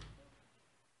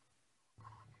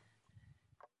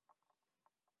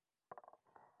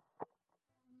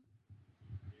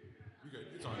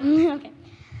 Okay.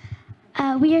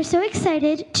 We are so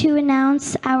excited to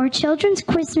announce our Children's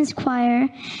Christmas Choir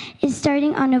is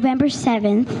starting on November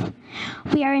 7th.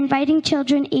 We are inviting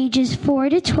children ages 4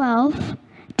 to 12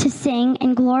 to sing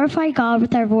and glorify God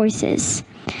with our voices.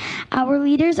 Our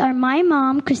leaders are my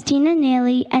mom, Christina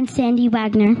Naily, and Sandy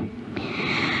Wagner.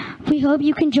 We hope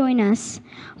you can join us.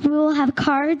 We will have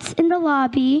cards in the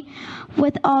lobby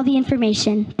with all the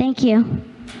information. Thank you.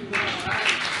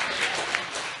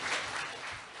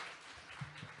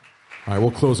 All right,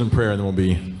 we'll close in prayer and then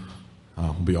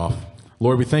we'll be off.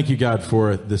 Lord, we thank you, God,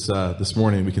 for this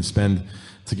morning we can spend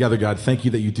together, God. Thank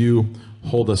you that you do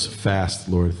hold us fast,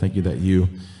 Lord. Thank you that you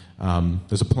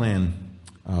there's a plan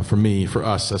for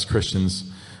us as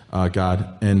Christians,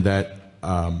 God, and that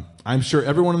I'm sure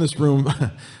everyone in this room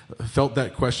felt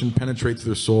that question penetrate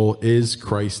through their soul: is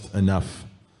Christ enough?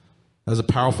 That's a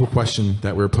powerful question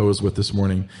that we're posed with this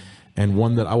morning, and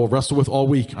one that I will wrestle with all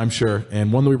week, I'm sure,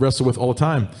 and one that we wrestle with all the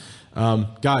time.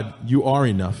 God, you are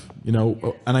enough,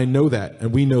 and I know that,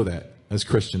 and we know that as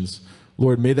Christians.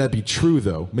 Lord, may that be true,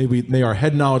 though. May our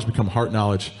head knowledge become heart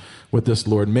knowledge with this,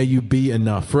 Lord. May you be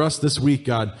enough. For us this week,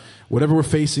 God, whatever we're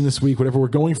facing this week, whatever we're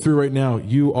going through right now,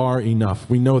 you are enough.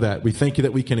 We know that. We thank you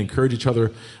that we can encourage each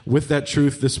other with that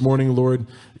truth this morning, Lord.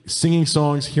 Singing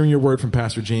songs, hearing your word from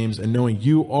Pastor James, and knowing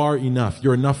you are enough.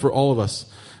 You're enough for all of us,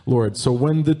 Lord. So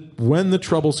when the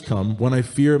troubles come, when I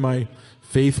fear my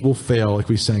faith will fail, like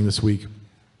we sang this week,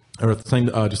 or sang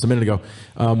just a minute ago,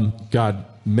 God,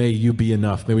 may you be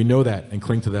enough. May we know that and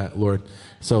cling to that, Lord.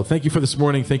 So thank you for this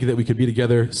morning. Thank you that we could be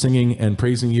together singing and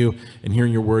praising you and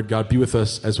hearing your word. God, be with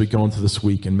us as we go into this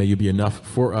week, and may you be enough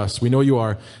for us. We know you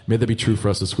are. May that be true for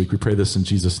us this week. We pray this in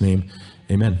Jesus' name.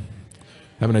 Amen.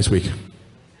 Have a nice week.